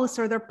spouse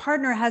or their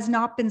partner has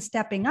not been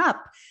stepping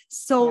up.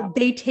 So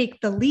they take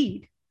the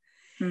lead.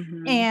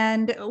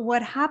 And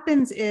what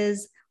happens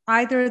is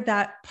either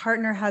that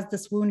partner has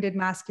this wounded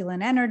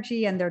masculine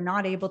energy and they're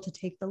not able to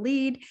take the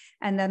lead,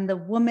 and then the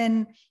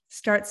woman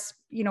starts,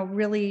 you know,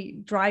 really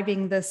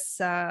driving this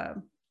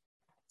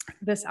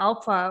this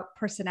alpha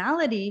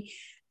personality.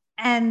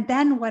 And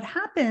then what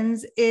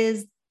happens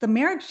is the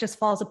marriage just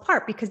falls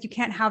apart because you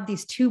can't have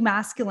these two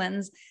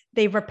masculines.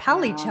 They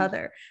repel each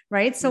other,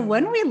 right? So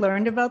when we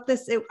learned about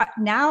this,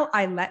 now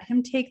I let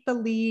him take the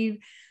lead.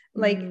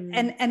 Like,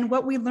 and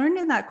what we learned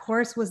in that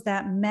course was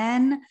that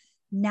men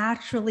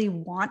naturally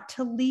want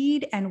to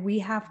lead, and we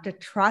have to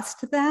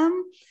trust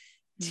them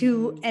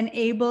to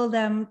enable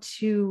them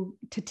to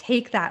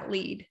take that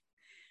lead.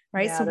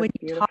 Right. So when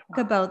you talk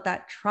about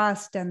that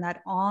trust and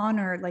that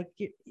honor, like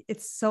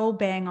it's so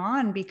bang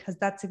on, because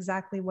that's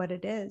exactly what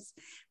it is.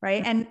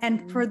 Right.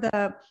 And for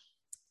the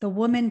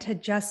woman to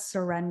just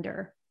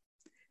surrender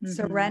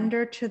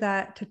to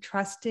that, to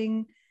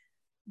trusting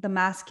the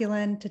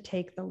masculine to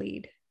take the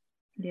lead.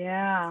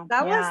 Yeah.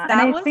 That was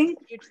a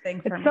huge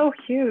thing for me. It's so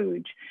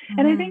huge.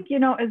 And I think, you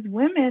know, as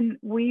women,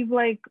 we've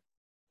like,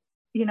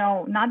 you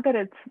know, not that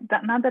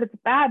it's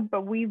bad,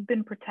 but we've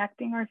been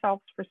protecting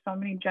ourselves for so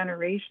many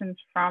generations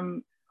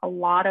from a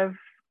lot of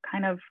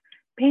kind of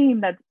pain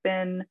that's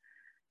been,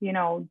 you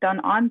know, done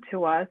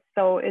onto us.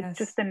 So it's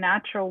just a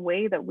natural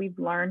way that we've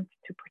learned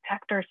to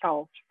protect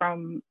ourselves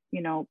from,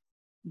 you know,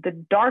 the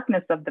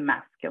darkness of the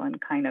masculine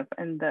kind of,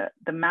 and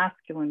the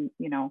masculine,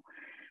 you know,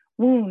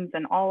 wounds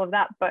and all of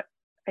that. But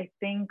I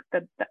think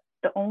that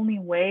the only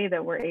way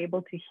that we're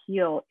able to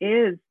heal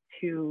is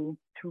to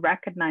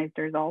recognize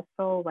there's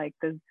also like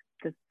this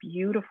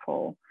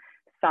beautiful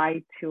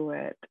side to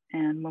it.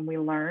 And when we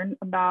learn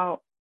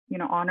about, you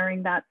know,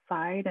 honoring that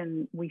side,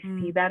 and we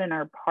see that in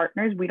our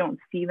partners, we don't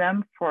see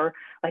them for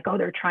like, oh,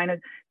 they're trying to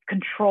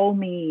control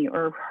me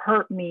or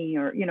hurt me,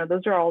 or, you know,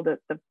 those are all the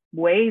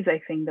ways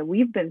I think that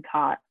we've been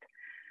taught.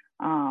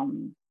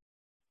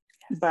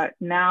 But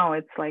now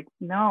it's like,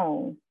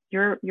 no,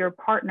 your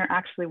partner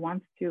actually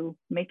wants to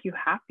make you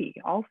happy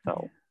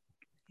also.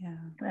 Yeah.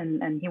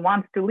 And he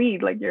wants to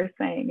lead, like you're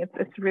saying.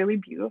 It's really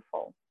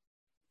beautiful.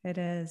 It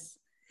is.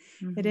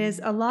 It is.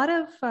 A lot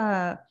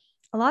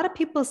of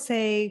people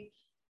say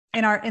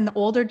in the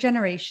older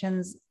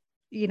generations,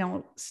 you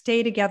know,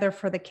 stay together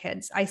for the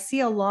kids. I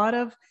see a lot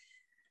of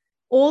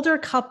older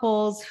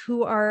couples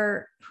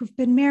who've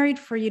been married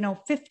for, you know,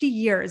 50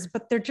 years,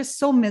 but they're just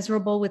so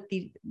miserable with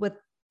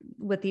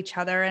each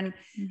other. And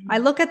I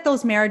look at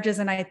those marriages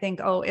and I think,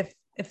 oh,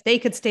 if they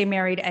could stay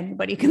married,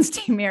 anybody can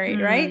stay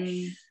married,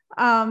 right?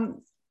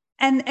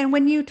 And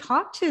when you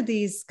talk to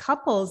these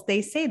couples,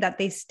 they say that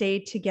they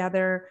stayed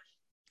together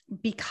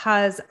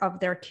because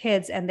of their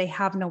kids and they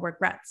have no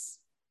regrets,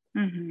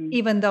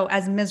 even though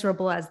as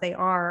miserable as they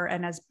are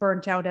and as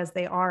burnt out as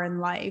they are in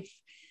life,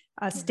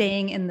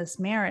 staying in this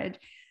marriage.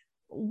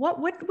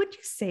 What would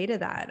you say to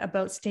that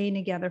about staying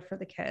together for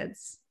the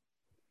kids?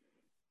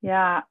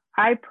 Yeah,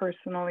 I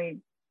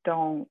personally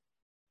don't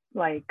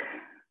like,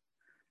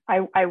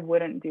 I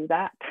wouldn't do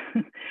that.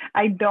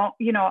 I don't,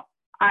 you know,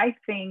 I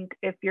think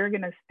if you're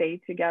going to stay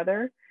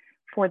together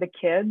for the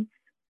kids,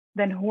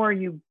 then who are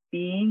you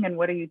being and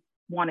what do you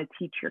want to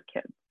teach your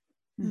kids?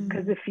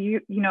 Because if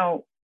you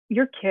know,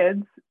 your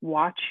kids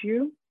watch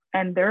you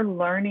and they're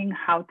learning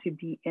how to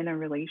be in a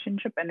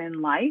relationship and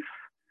in life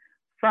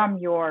from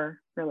your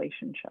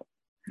relationship.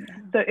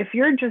 So if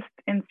you're just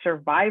in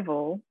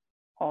survival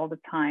all the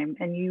time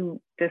and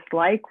you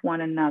dislike one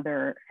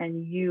another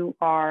and you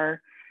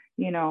are,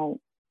 you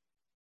know,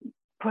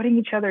 putting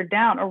each other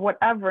down or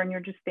whatever, and you're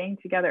just staying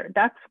together,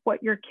 that's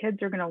what your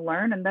kids are going to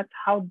learn. And that's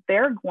how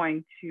they're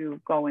going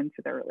to go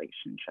into their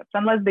relationships,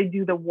 unless they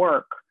do the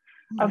work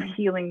of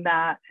healing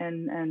that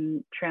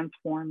and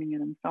transforming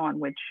it and so on,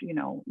 which, you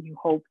know, you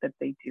hope that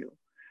they do.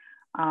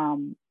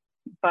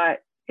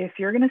 But if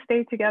you're going to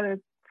stay together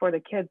for the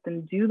kids,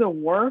 then do the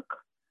work,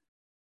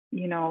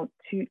 you know,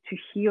 to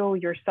heal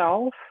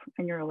yourself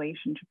and your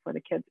relationship for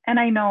the kids. And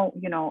I know,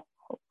 you know,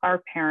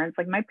 our parents,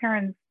 like my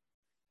parents,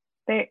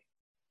 they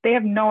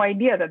have no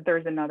idea that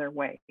there's another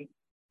way.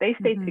 They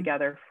stayed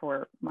together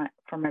for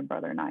my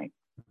brother and I.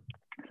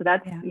 So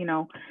that's, you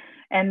know,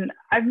 and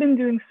I've been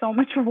doing so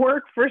much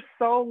work for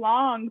so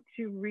long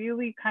to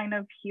really kind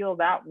of heal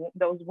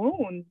those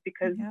wounds,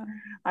 because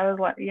I was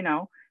like, you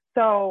know,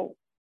 so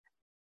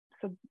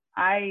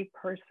I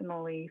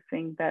personally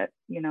think that,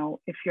 you know,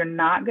 if you're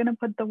not going to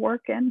put the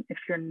work in, if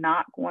you're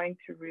not going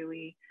to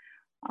really,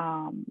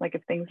 like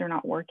if things are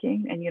not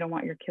working and you don't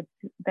want your kids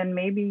to, then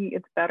maybe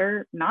it's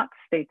better not to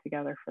stay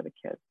together for the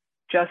kids,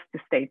 just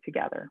to stay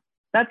together.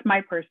 That's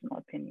my personal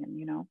opinion,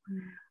 you know.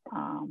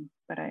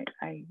 But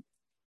I,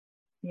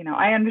 you know,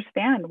 I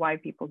understand why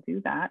people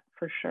do that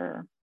for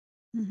sure.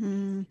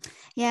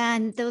 Yeah,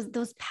 and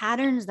those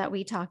patterns that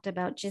we talked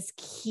about just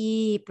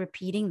keep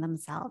repeating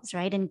themselves,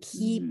 right? And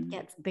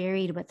gets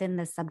buried within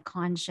the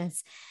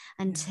subconscious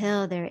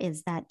until there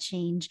is that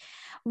change.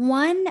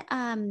 One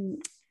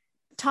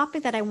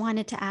topic that I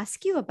wanted to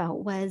ask you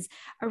about was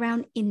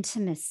around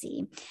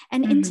intimacy.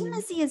 And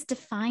intimacy is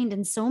defined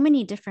in so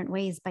many different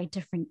ways by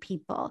different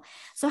people.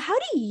 So how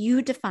do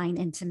you define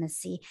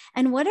intimacy?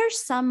 And what are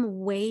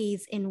some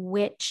ways in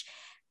which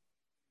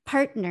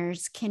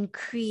partners can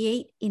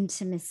create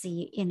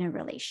intimacy in a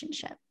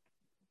relationship?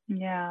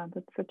 Yeah,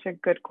 that's such a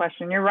good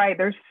question. You're right.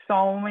 There's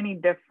so many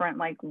different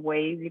like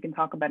ways you can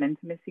talk about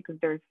intimacy, because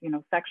there's, you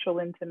know, sexual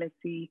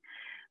intimacy,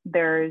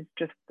 there's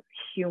just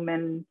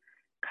human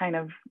kind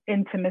of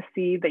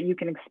intimacy that you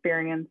can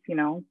experience, you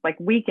know, like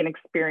we can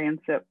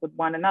experience it with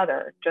one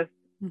another, just,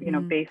 you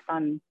know, based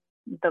on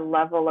the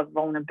level of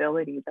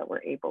vulnerability that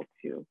we're able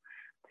to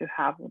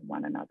have with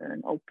one another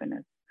and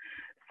openness.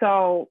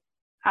 So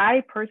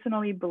I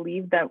personally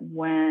believe that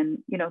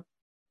when, you know,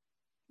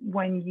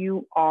 when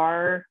you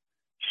are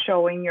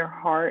showing your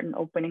heart and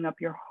opening up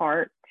your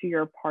heart to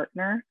your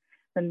partner,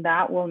 then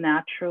that will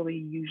naturally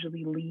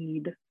usually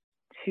lead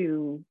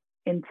to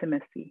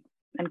intimacy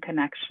and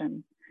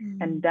connection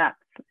and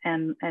depth.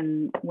 And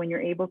when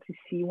you're able to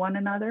see one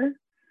another,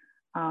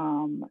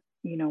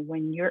 you know,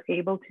 when you're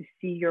able to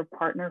see your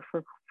partner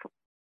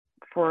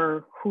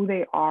for who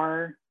they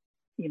are,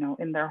 you know,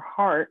 in their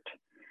heart,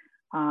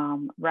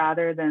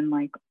 rather than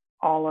like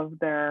all of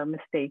their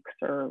mistakes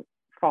or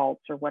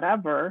faults or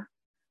whatever,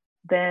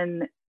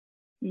 then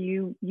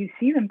you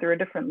see them through a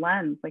different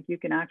lens. Like you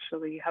can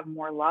actually have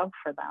more love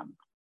for them.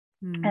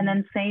 And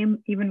then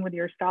same even with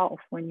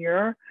yourself, when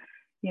you're,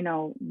 you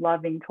know,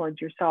 loving towards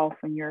yourself,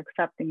 when you're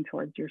accepting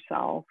towards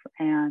yourself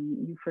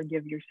and you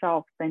forgive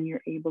yourself, then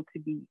you're able to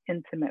be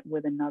intimate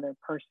with another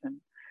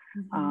person,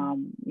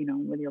 you know,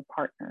 with your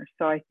partner.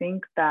 So I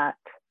think that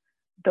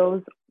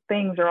those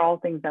things are all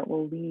things that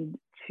will lead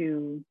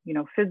to, you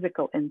know,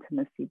 physical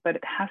intimacy, but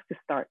it has to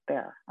start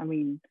there. I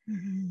mean,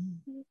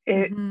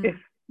 if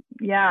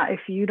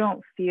you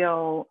don't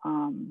feel,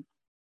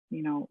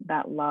 you know,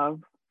 that love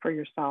for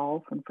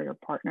yourself and for your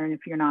partner, and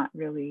if you're not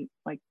really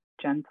like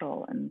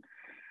gentle and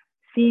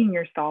seeing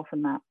yourself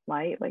in that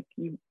light, like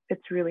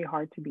it's really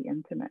hard to be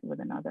intimate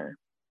with another.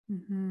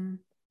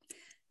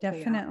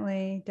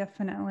 Definitely.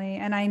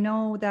 And I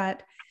know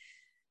that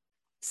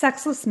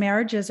sexless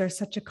marriages are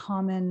such a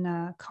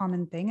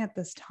common thing at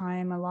this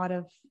time. A lot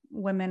of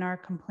women are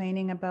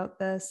complaining about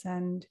this,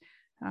 and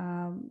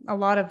a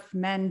lot of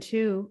men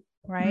too,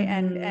 right?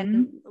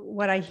 And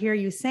what I hear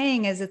you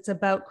saying is it's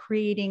about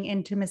creating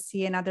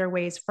intimacy in other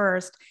ways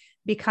first,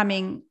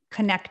 becoming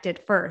connected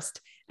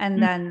first,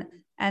 and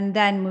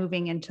then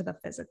moving into the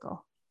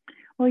physical.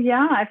 Well,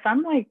 yeah, if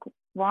I'm like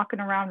walking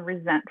around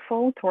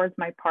resentful towards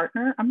my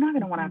partner, I'm not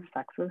going to want to have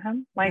sex with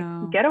him. Like,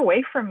 get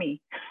away from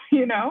me.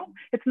 You know,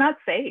 it's not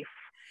safe.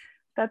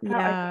 That's how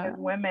I think as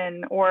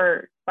women,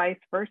 or vice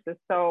versa.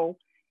 So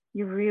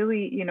you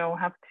really, you know,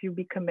 have to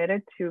be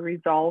committed to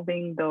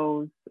resolving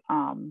those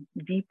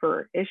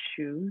deeper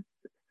issues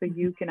so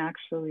you can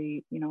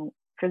actually, you know,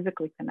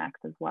 physically connect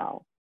as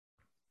well.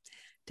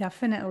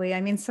 Definitely.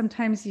 I mean,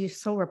 sometimes you're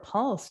so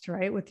repulsed,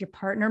 right, with your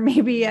partner.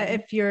 Maybe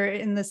if you're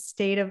in the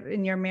state of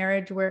in your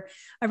marriage where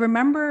I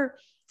remember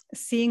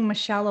seeing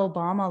Michelle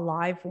Obama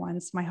live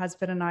once. My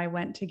husband and I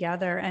went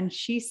together, and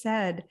she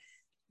said,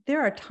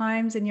 there are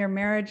times in your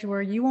marriage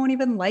where you won't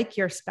even like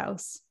your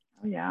spouse.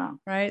 Yeah.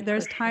 Right.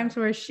 There's times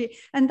where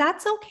and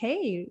that's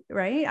okay.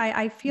 Right.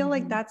 I feel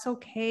like that's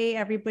okay.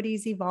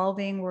 Everybody's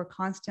evolving. We're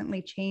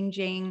constantly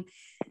changing.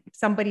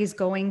 Somebody's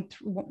going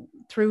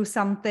through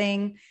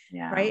something,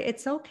 right?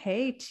 It's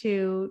okay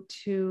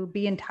to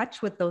be in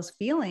touch with those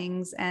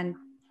feelings and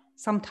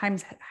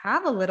sometimes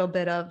have a little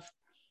bit of,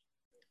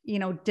 you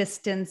know,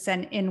 distance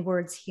and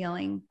inwards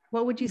healing.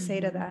 What would you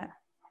say to that?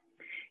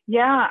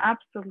 Yeah,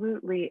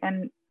 absolutely.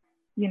 And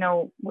you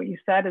know, what you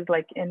said is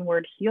like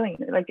inward healing.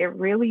 Like it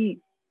really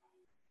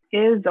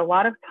is a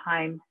lot of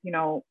times, you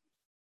know,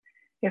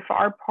 if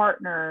our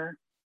partner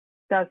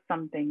does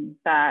something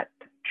that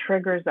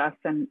triggers us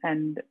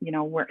and you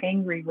know, we're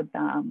angry with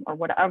them or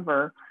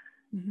whatever,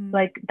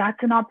 like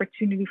that's an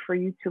opportunity for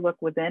you to look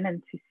within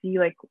and to see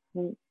like,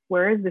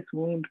 where is this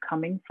wound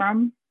coming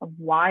from, of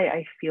why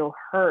I feel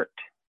hurt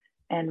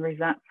and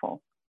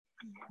resentful.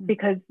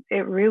 because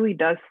it really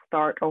does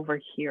start over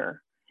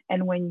here.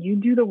 And when you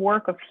do the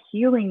work of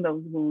healing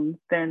those wounds,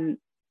 then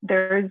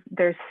there's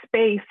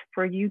space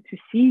for you to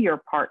see your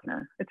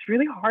partner. It's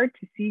really hard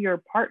to see your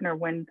partner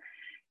when,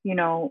 you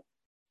know,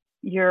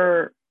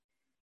 you're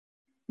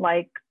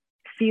like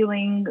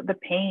feeling the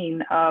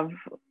pain of,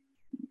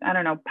 I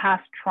don't know,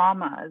 past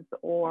traumas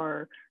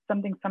or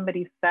something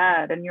somebody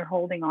said, and you're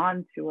holding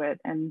on to it.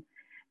 And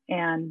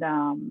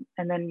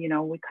then, you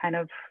know, we kind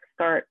of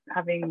start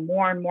having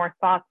more and more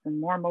thoughts and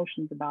more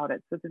emotions about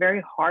it. So it's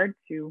very hard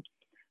to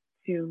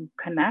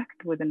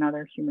connect with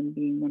another human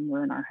being when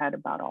we're in our head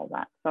about all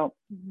that. So,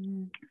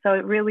 so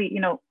it really, you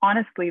know,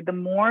 honestly, the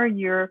more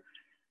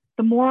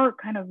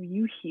kind of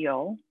you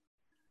heal,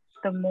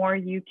 the more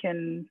you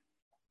can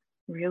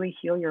really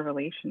heal your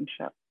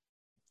relationship.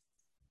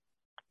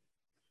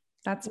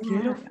 That's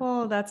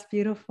beautiful. That's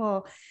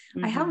beautiful.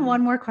 I have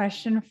one more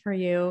question for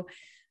you.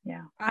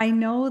 Yeah. I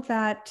know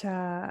that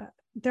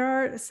there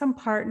are some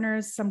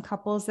partners, some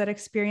couples that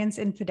experience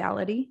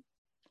infidelity.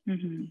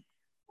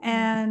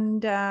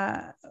 And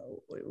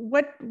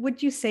what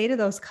would you say to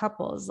those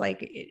couples?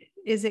 Like,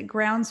 is it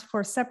grounds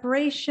for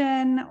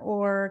separation,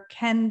 or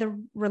can the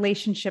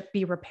relationship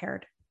be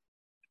repaired?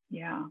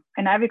 Yeah.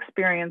 And I've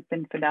experienced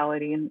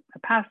infidelity in a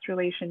past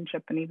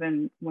relationship, and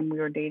even when we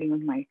were dating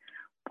with my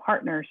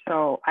partner.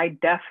 So I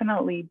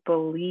definitely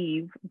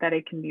believe that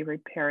it can be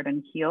repaired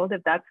and healed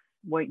if that's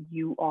what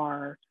you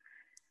are,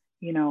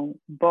 you know,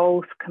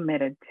 both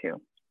committed to,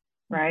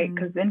 right?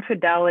 Because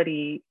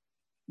infidelity,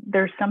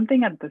 there's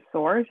something at the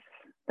source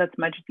that's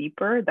much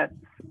deeper that's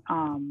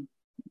kind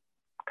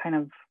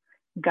of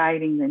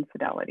guiding the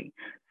infidelity.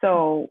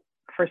 So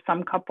for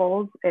some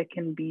couples, it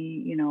can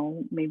be, you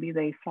know, maybe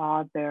they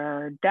saw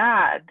their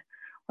dad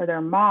or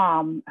their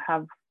mom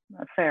have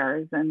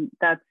affairs, and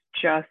that's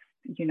just,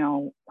 you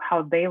know,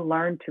 how they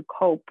learn to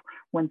cope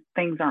when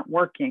things aren't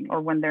working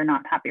or when they're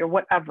not happy or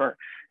whatever.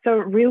 So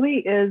it really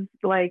is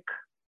like,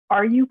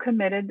 are you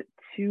committed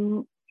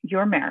to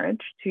your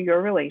marriage, to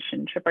your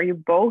relationship? Are you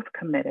both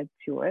committed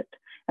to it?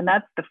 And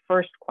that's the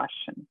first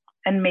question,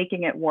 and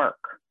making it work.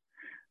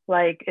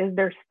 Like, is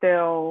there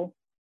still,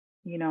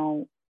 you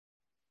know,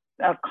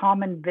 a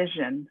common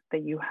vision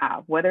that you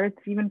have, whether it's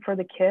even for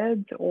the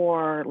kids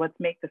or let's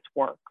make this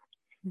work?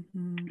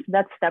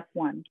 That's step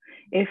one.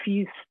 If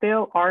you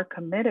still are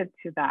committed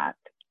to that,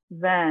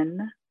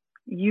 then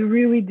you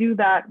really do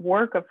that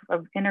work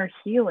of inner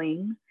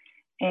healing.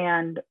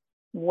 And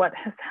what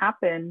has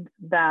happened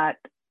that,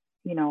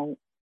 you know,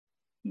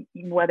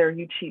 whether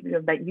you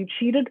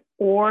cheated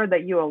or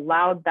that you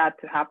allowed that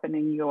to happen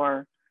in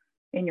your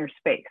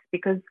space.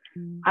 Because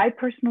I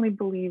personally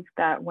believe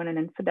that when an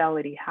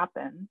infidelity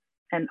happens,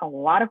 and a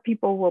lot of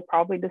people will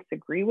probably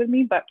disagree with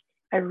me, but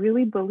I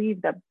really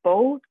believe that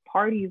both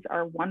parties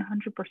are 100%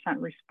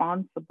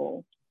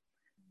 responsible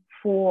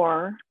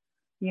for,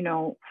 you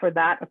know, for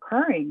that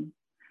occurring.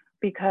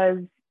 Because,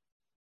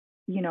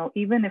 you know,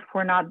 even if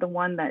we're not the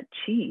one that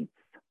cheats,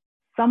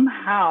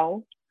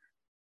 somehow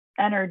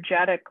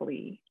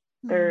energetically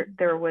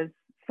there was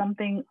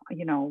something,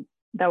 you know,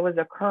 that was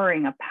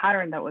occurring, a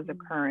pattern that was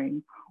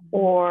occurring,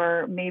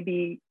 or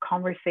maybe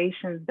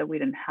conversations that we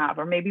didn't have,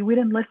 or maybe we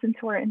didn't listen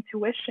to our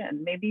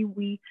intuition. Maybe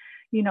we,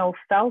 you know,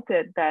 felt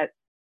it that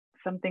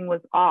something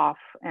was off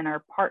and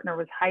our partner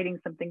was hiding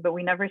something, but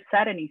we never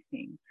said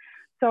anything.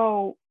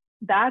 So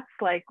that's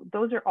like,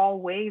 those are all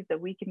ways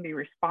that we can be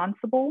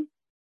responsible.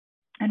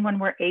 And when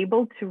we're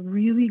able to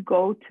really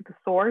go to the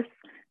source,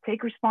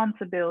 take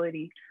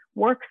responsibility,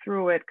 work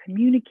through it,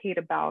 communicate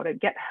about it,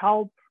 get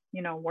help,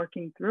 you know,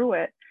 working through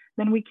it,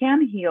 then we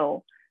can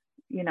heal,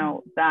 you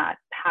know, that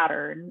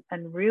pattern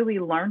and really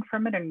learn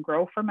from it and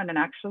grow from it and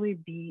actually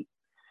be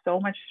so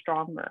much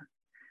stronger.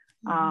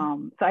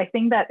 So I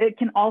think that it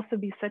can also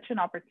be such an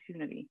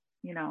opportunity,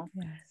 you know,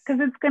 because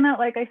it's gonna,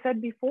 like I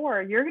said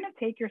before, you're gonna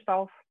take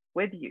yourself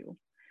with you.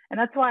 And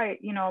that's why,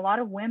 you know, a lot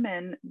of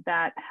women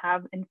that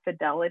have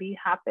infidelity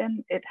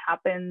happen, it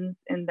happens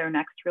in their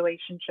next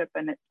relationship,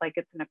 and it's like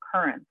it's an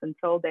occurrence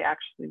until they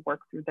actually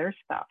work through their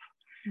stuff.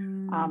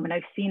 And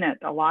I've seen it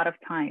a lot of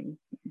times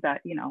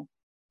that, you know,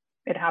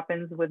 it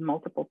happens with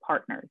multiple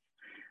partners.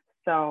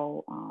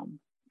 So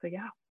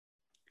yeah.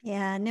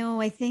 Yeah,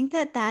 no, I think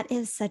that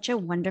is such a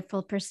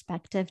wonderful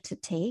perspective to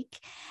take,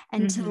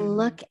 and to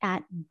look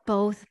at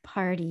both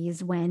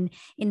parties when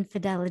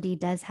infidelity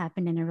does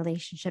happen in a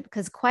relationship.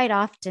 Because quite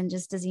often,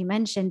 just as you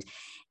mentioned,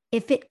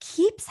 if it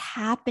keeps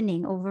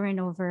happening over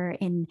and over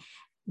in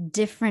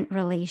different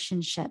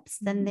relationships,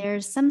 then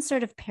there's some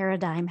sort of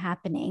paradigm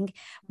happening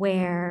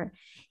where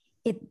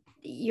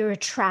you're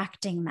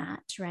attracting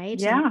that, right?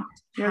 Yeah,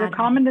 you're the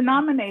common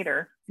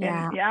denominator.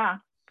 Yeah. And yeah,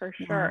 for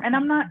sure. And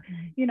I'm not,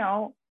 you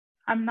know,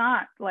 I'm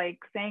not like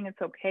saying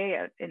it's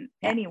okay in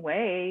any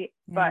way,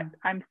 but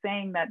I'm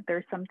saying that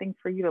there's something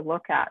for you to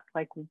look at.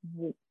 Like,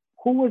 who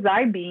was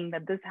I being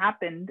that this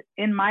happened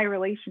in my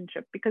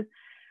relationship? Because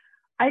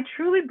I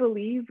truly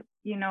believe,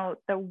 you know,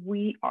 that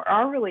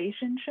our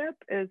relationship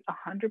is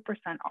 100%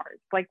 ours.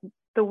 Like,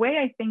 the way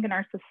I think in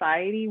our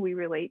society we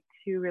relate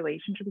to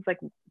relationships is like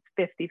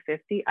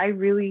 50-50. I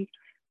really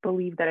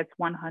believe that it's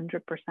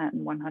 100%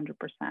 and 100%.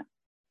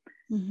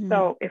 Mm-hmm.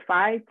 So if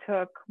I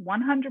took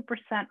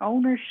 100%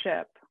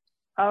 ownership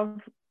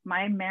of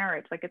my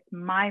marriage, like it's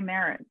my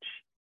marriage,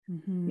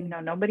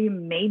 Mm-hmm. nobody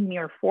made me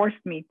or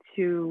forced me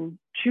to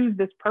choose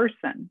this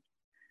person.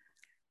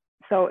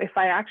 So if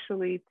I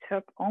actually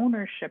took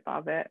ownership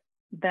of it,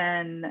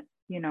 then,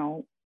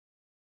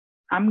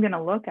 I'm going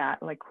to look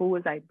at like, who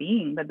was I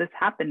being that this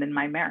happened in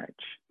my marriage?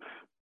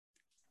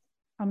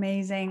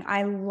 Amazing.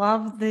 I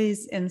love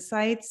these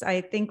insights.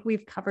 I think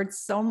we've covered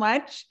so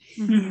much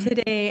Mm-hmm.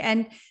 today.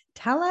 And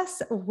tell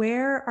us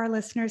where our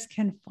listeners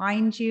can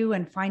find you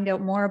and find out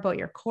more about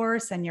your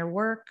course and your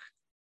work.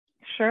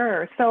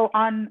 Sure. So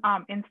on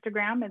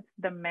Instagram, it's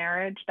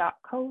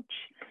themarriage.coach.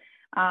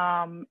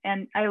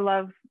 And I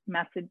love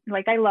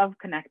I love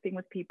connecting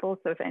with people.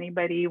 So if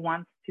anybody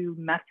wants to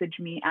message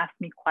me, ask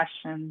me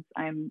questions,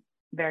 I'm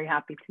very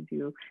happy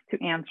to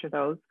answer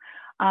those.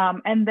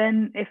 And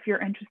then if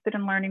you're interested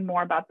in learning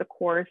more about the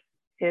course,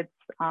 it's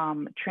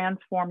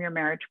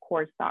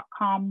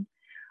transformyourmarriagecourse.com.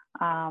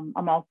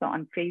 I'm also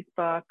on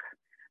Facebook.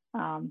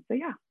 So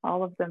yeah,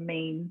 all of the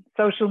main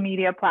social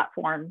media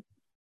platforms.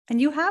 And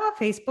you have a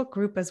Facebook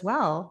group as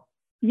well.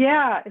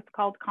 Yeah, it's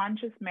called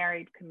Conscious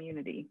Married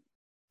Community.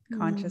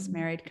 Conscious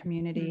Married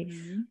Community.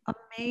 Mm-hmm.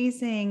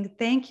 Amazing.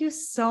 Thank you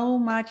so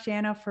much,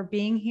 Yana, for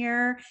being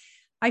here.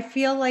 I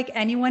feel like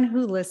anyone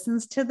who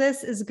listens to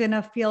this is going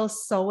to feel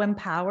so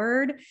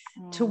empowered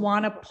to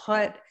want to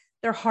put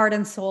their heart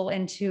and soul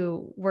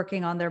into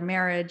working on their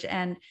marriage.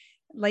 And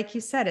like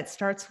you said, it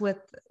starts with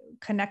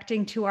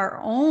connecting to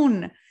our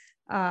own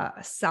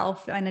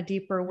self in a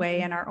deeper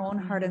way and our own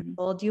heart and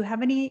soul. Do you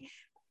have any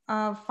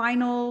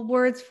final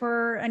words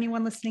for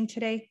anyone listening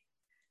today?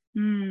 I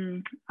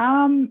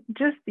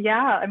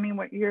mean,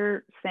 what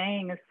you're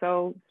saying is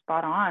so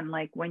spot on.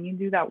 Like when you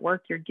do that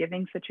work, you're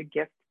giving such a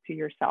gift to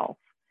yourself.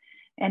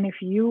 And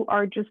if you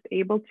are just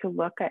able to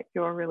look at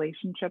your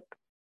relationship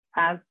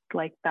as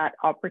like that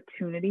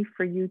opportunity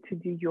for you to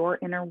do your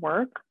inner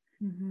work,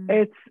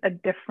 it's a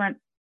different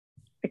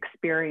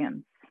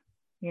experience.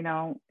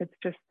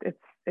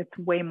 It's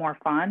way more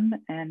fun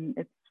and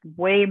it's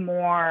way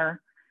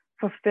more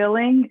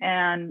fulfilling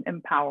and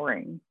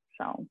empowering.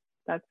 So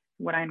that's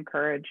what I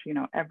encourage,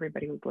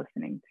 everybody who's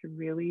listening to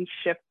really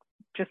shift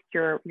just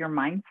your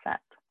mindset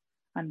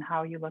on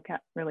how you look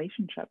at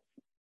relationships.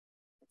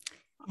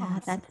 Yeah,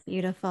 Awesome. that's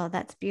beautiful.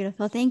 That's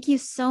beautiful. Thank you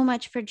so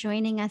much for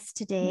joining us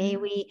today.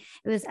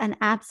 It was an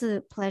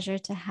absolute pleasure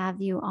to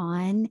have you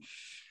on.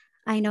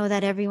 I know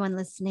that everyone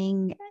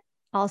listening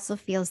also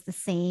feels the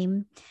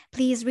same.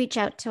 Please reach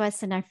out to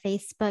us in our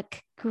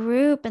Facebook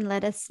group and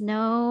let us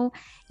know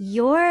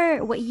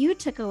what you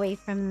took away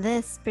from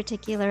this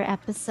particular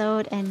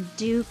episode, and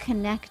do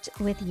connect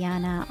with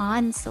Yana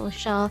on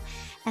social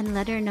and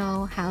let her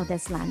know how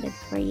this landed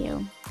for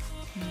you.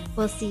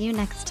 We'll see you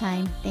next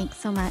time. Thanks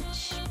so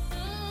much.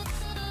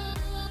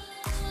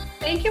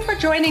 Thank you for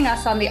joining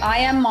us on the I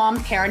Am Mom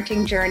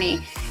parenting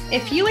journey.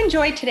 If you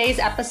enjoyed today's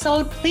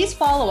episode, please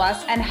follow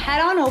us and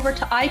head on over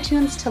to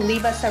iTunes to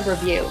leave us a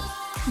review.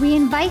 We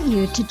invite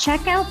you to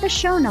check out the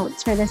show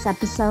notes for this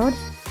episode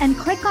and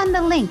click on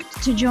the link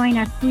to join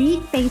our free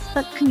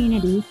Facebook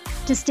community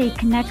to stay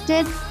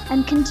connected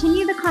and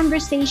continue the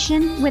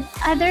conversation with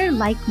other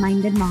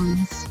like-minded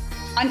moms.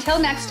 Until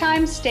next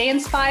time, stay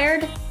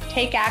inspired,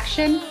 take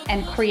action,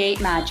 and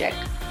create magic.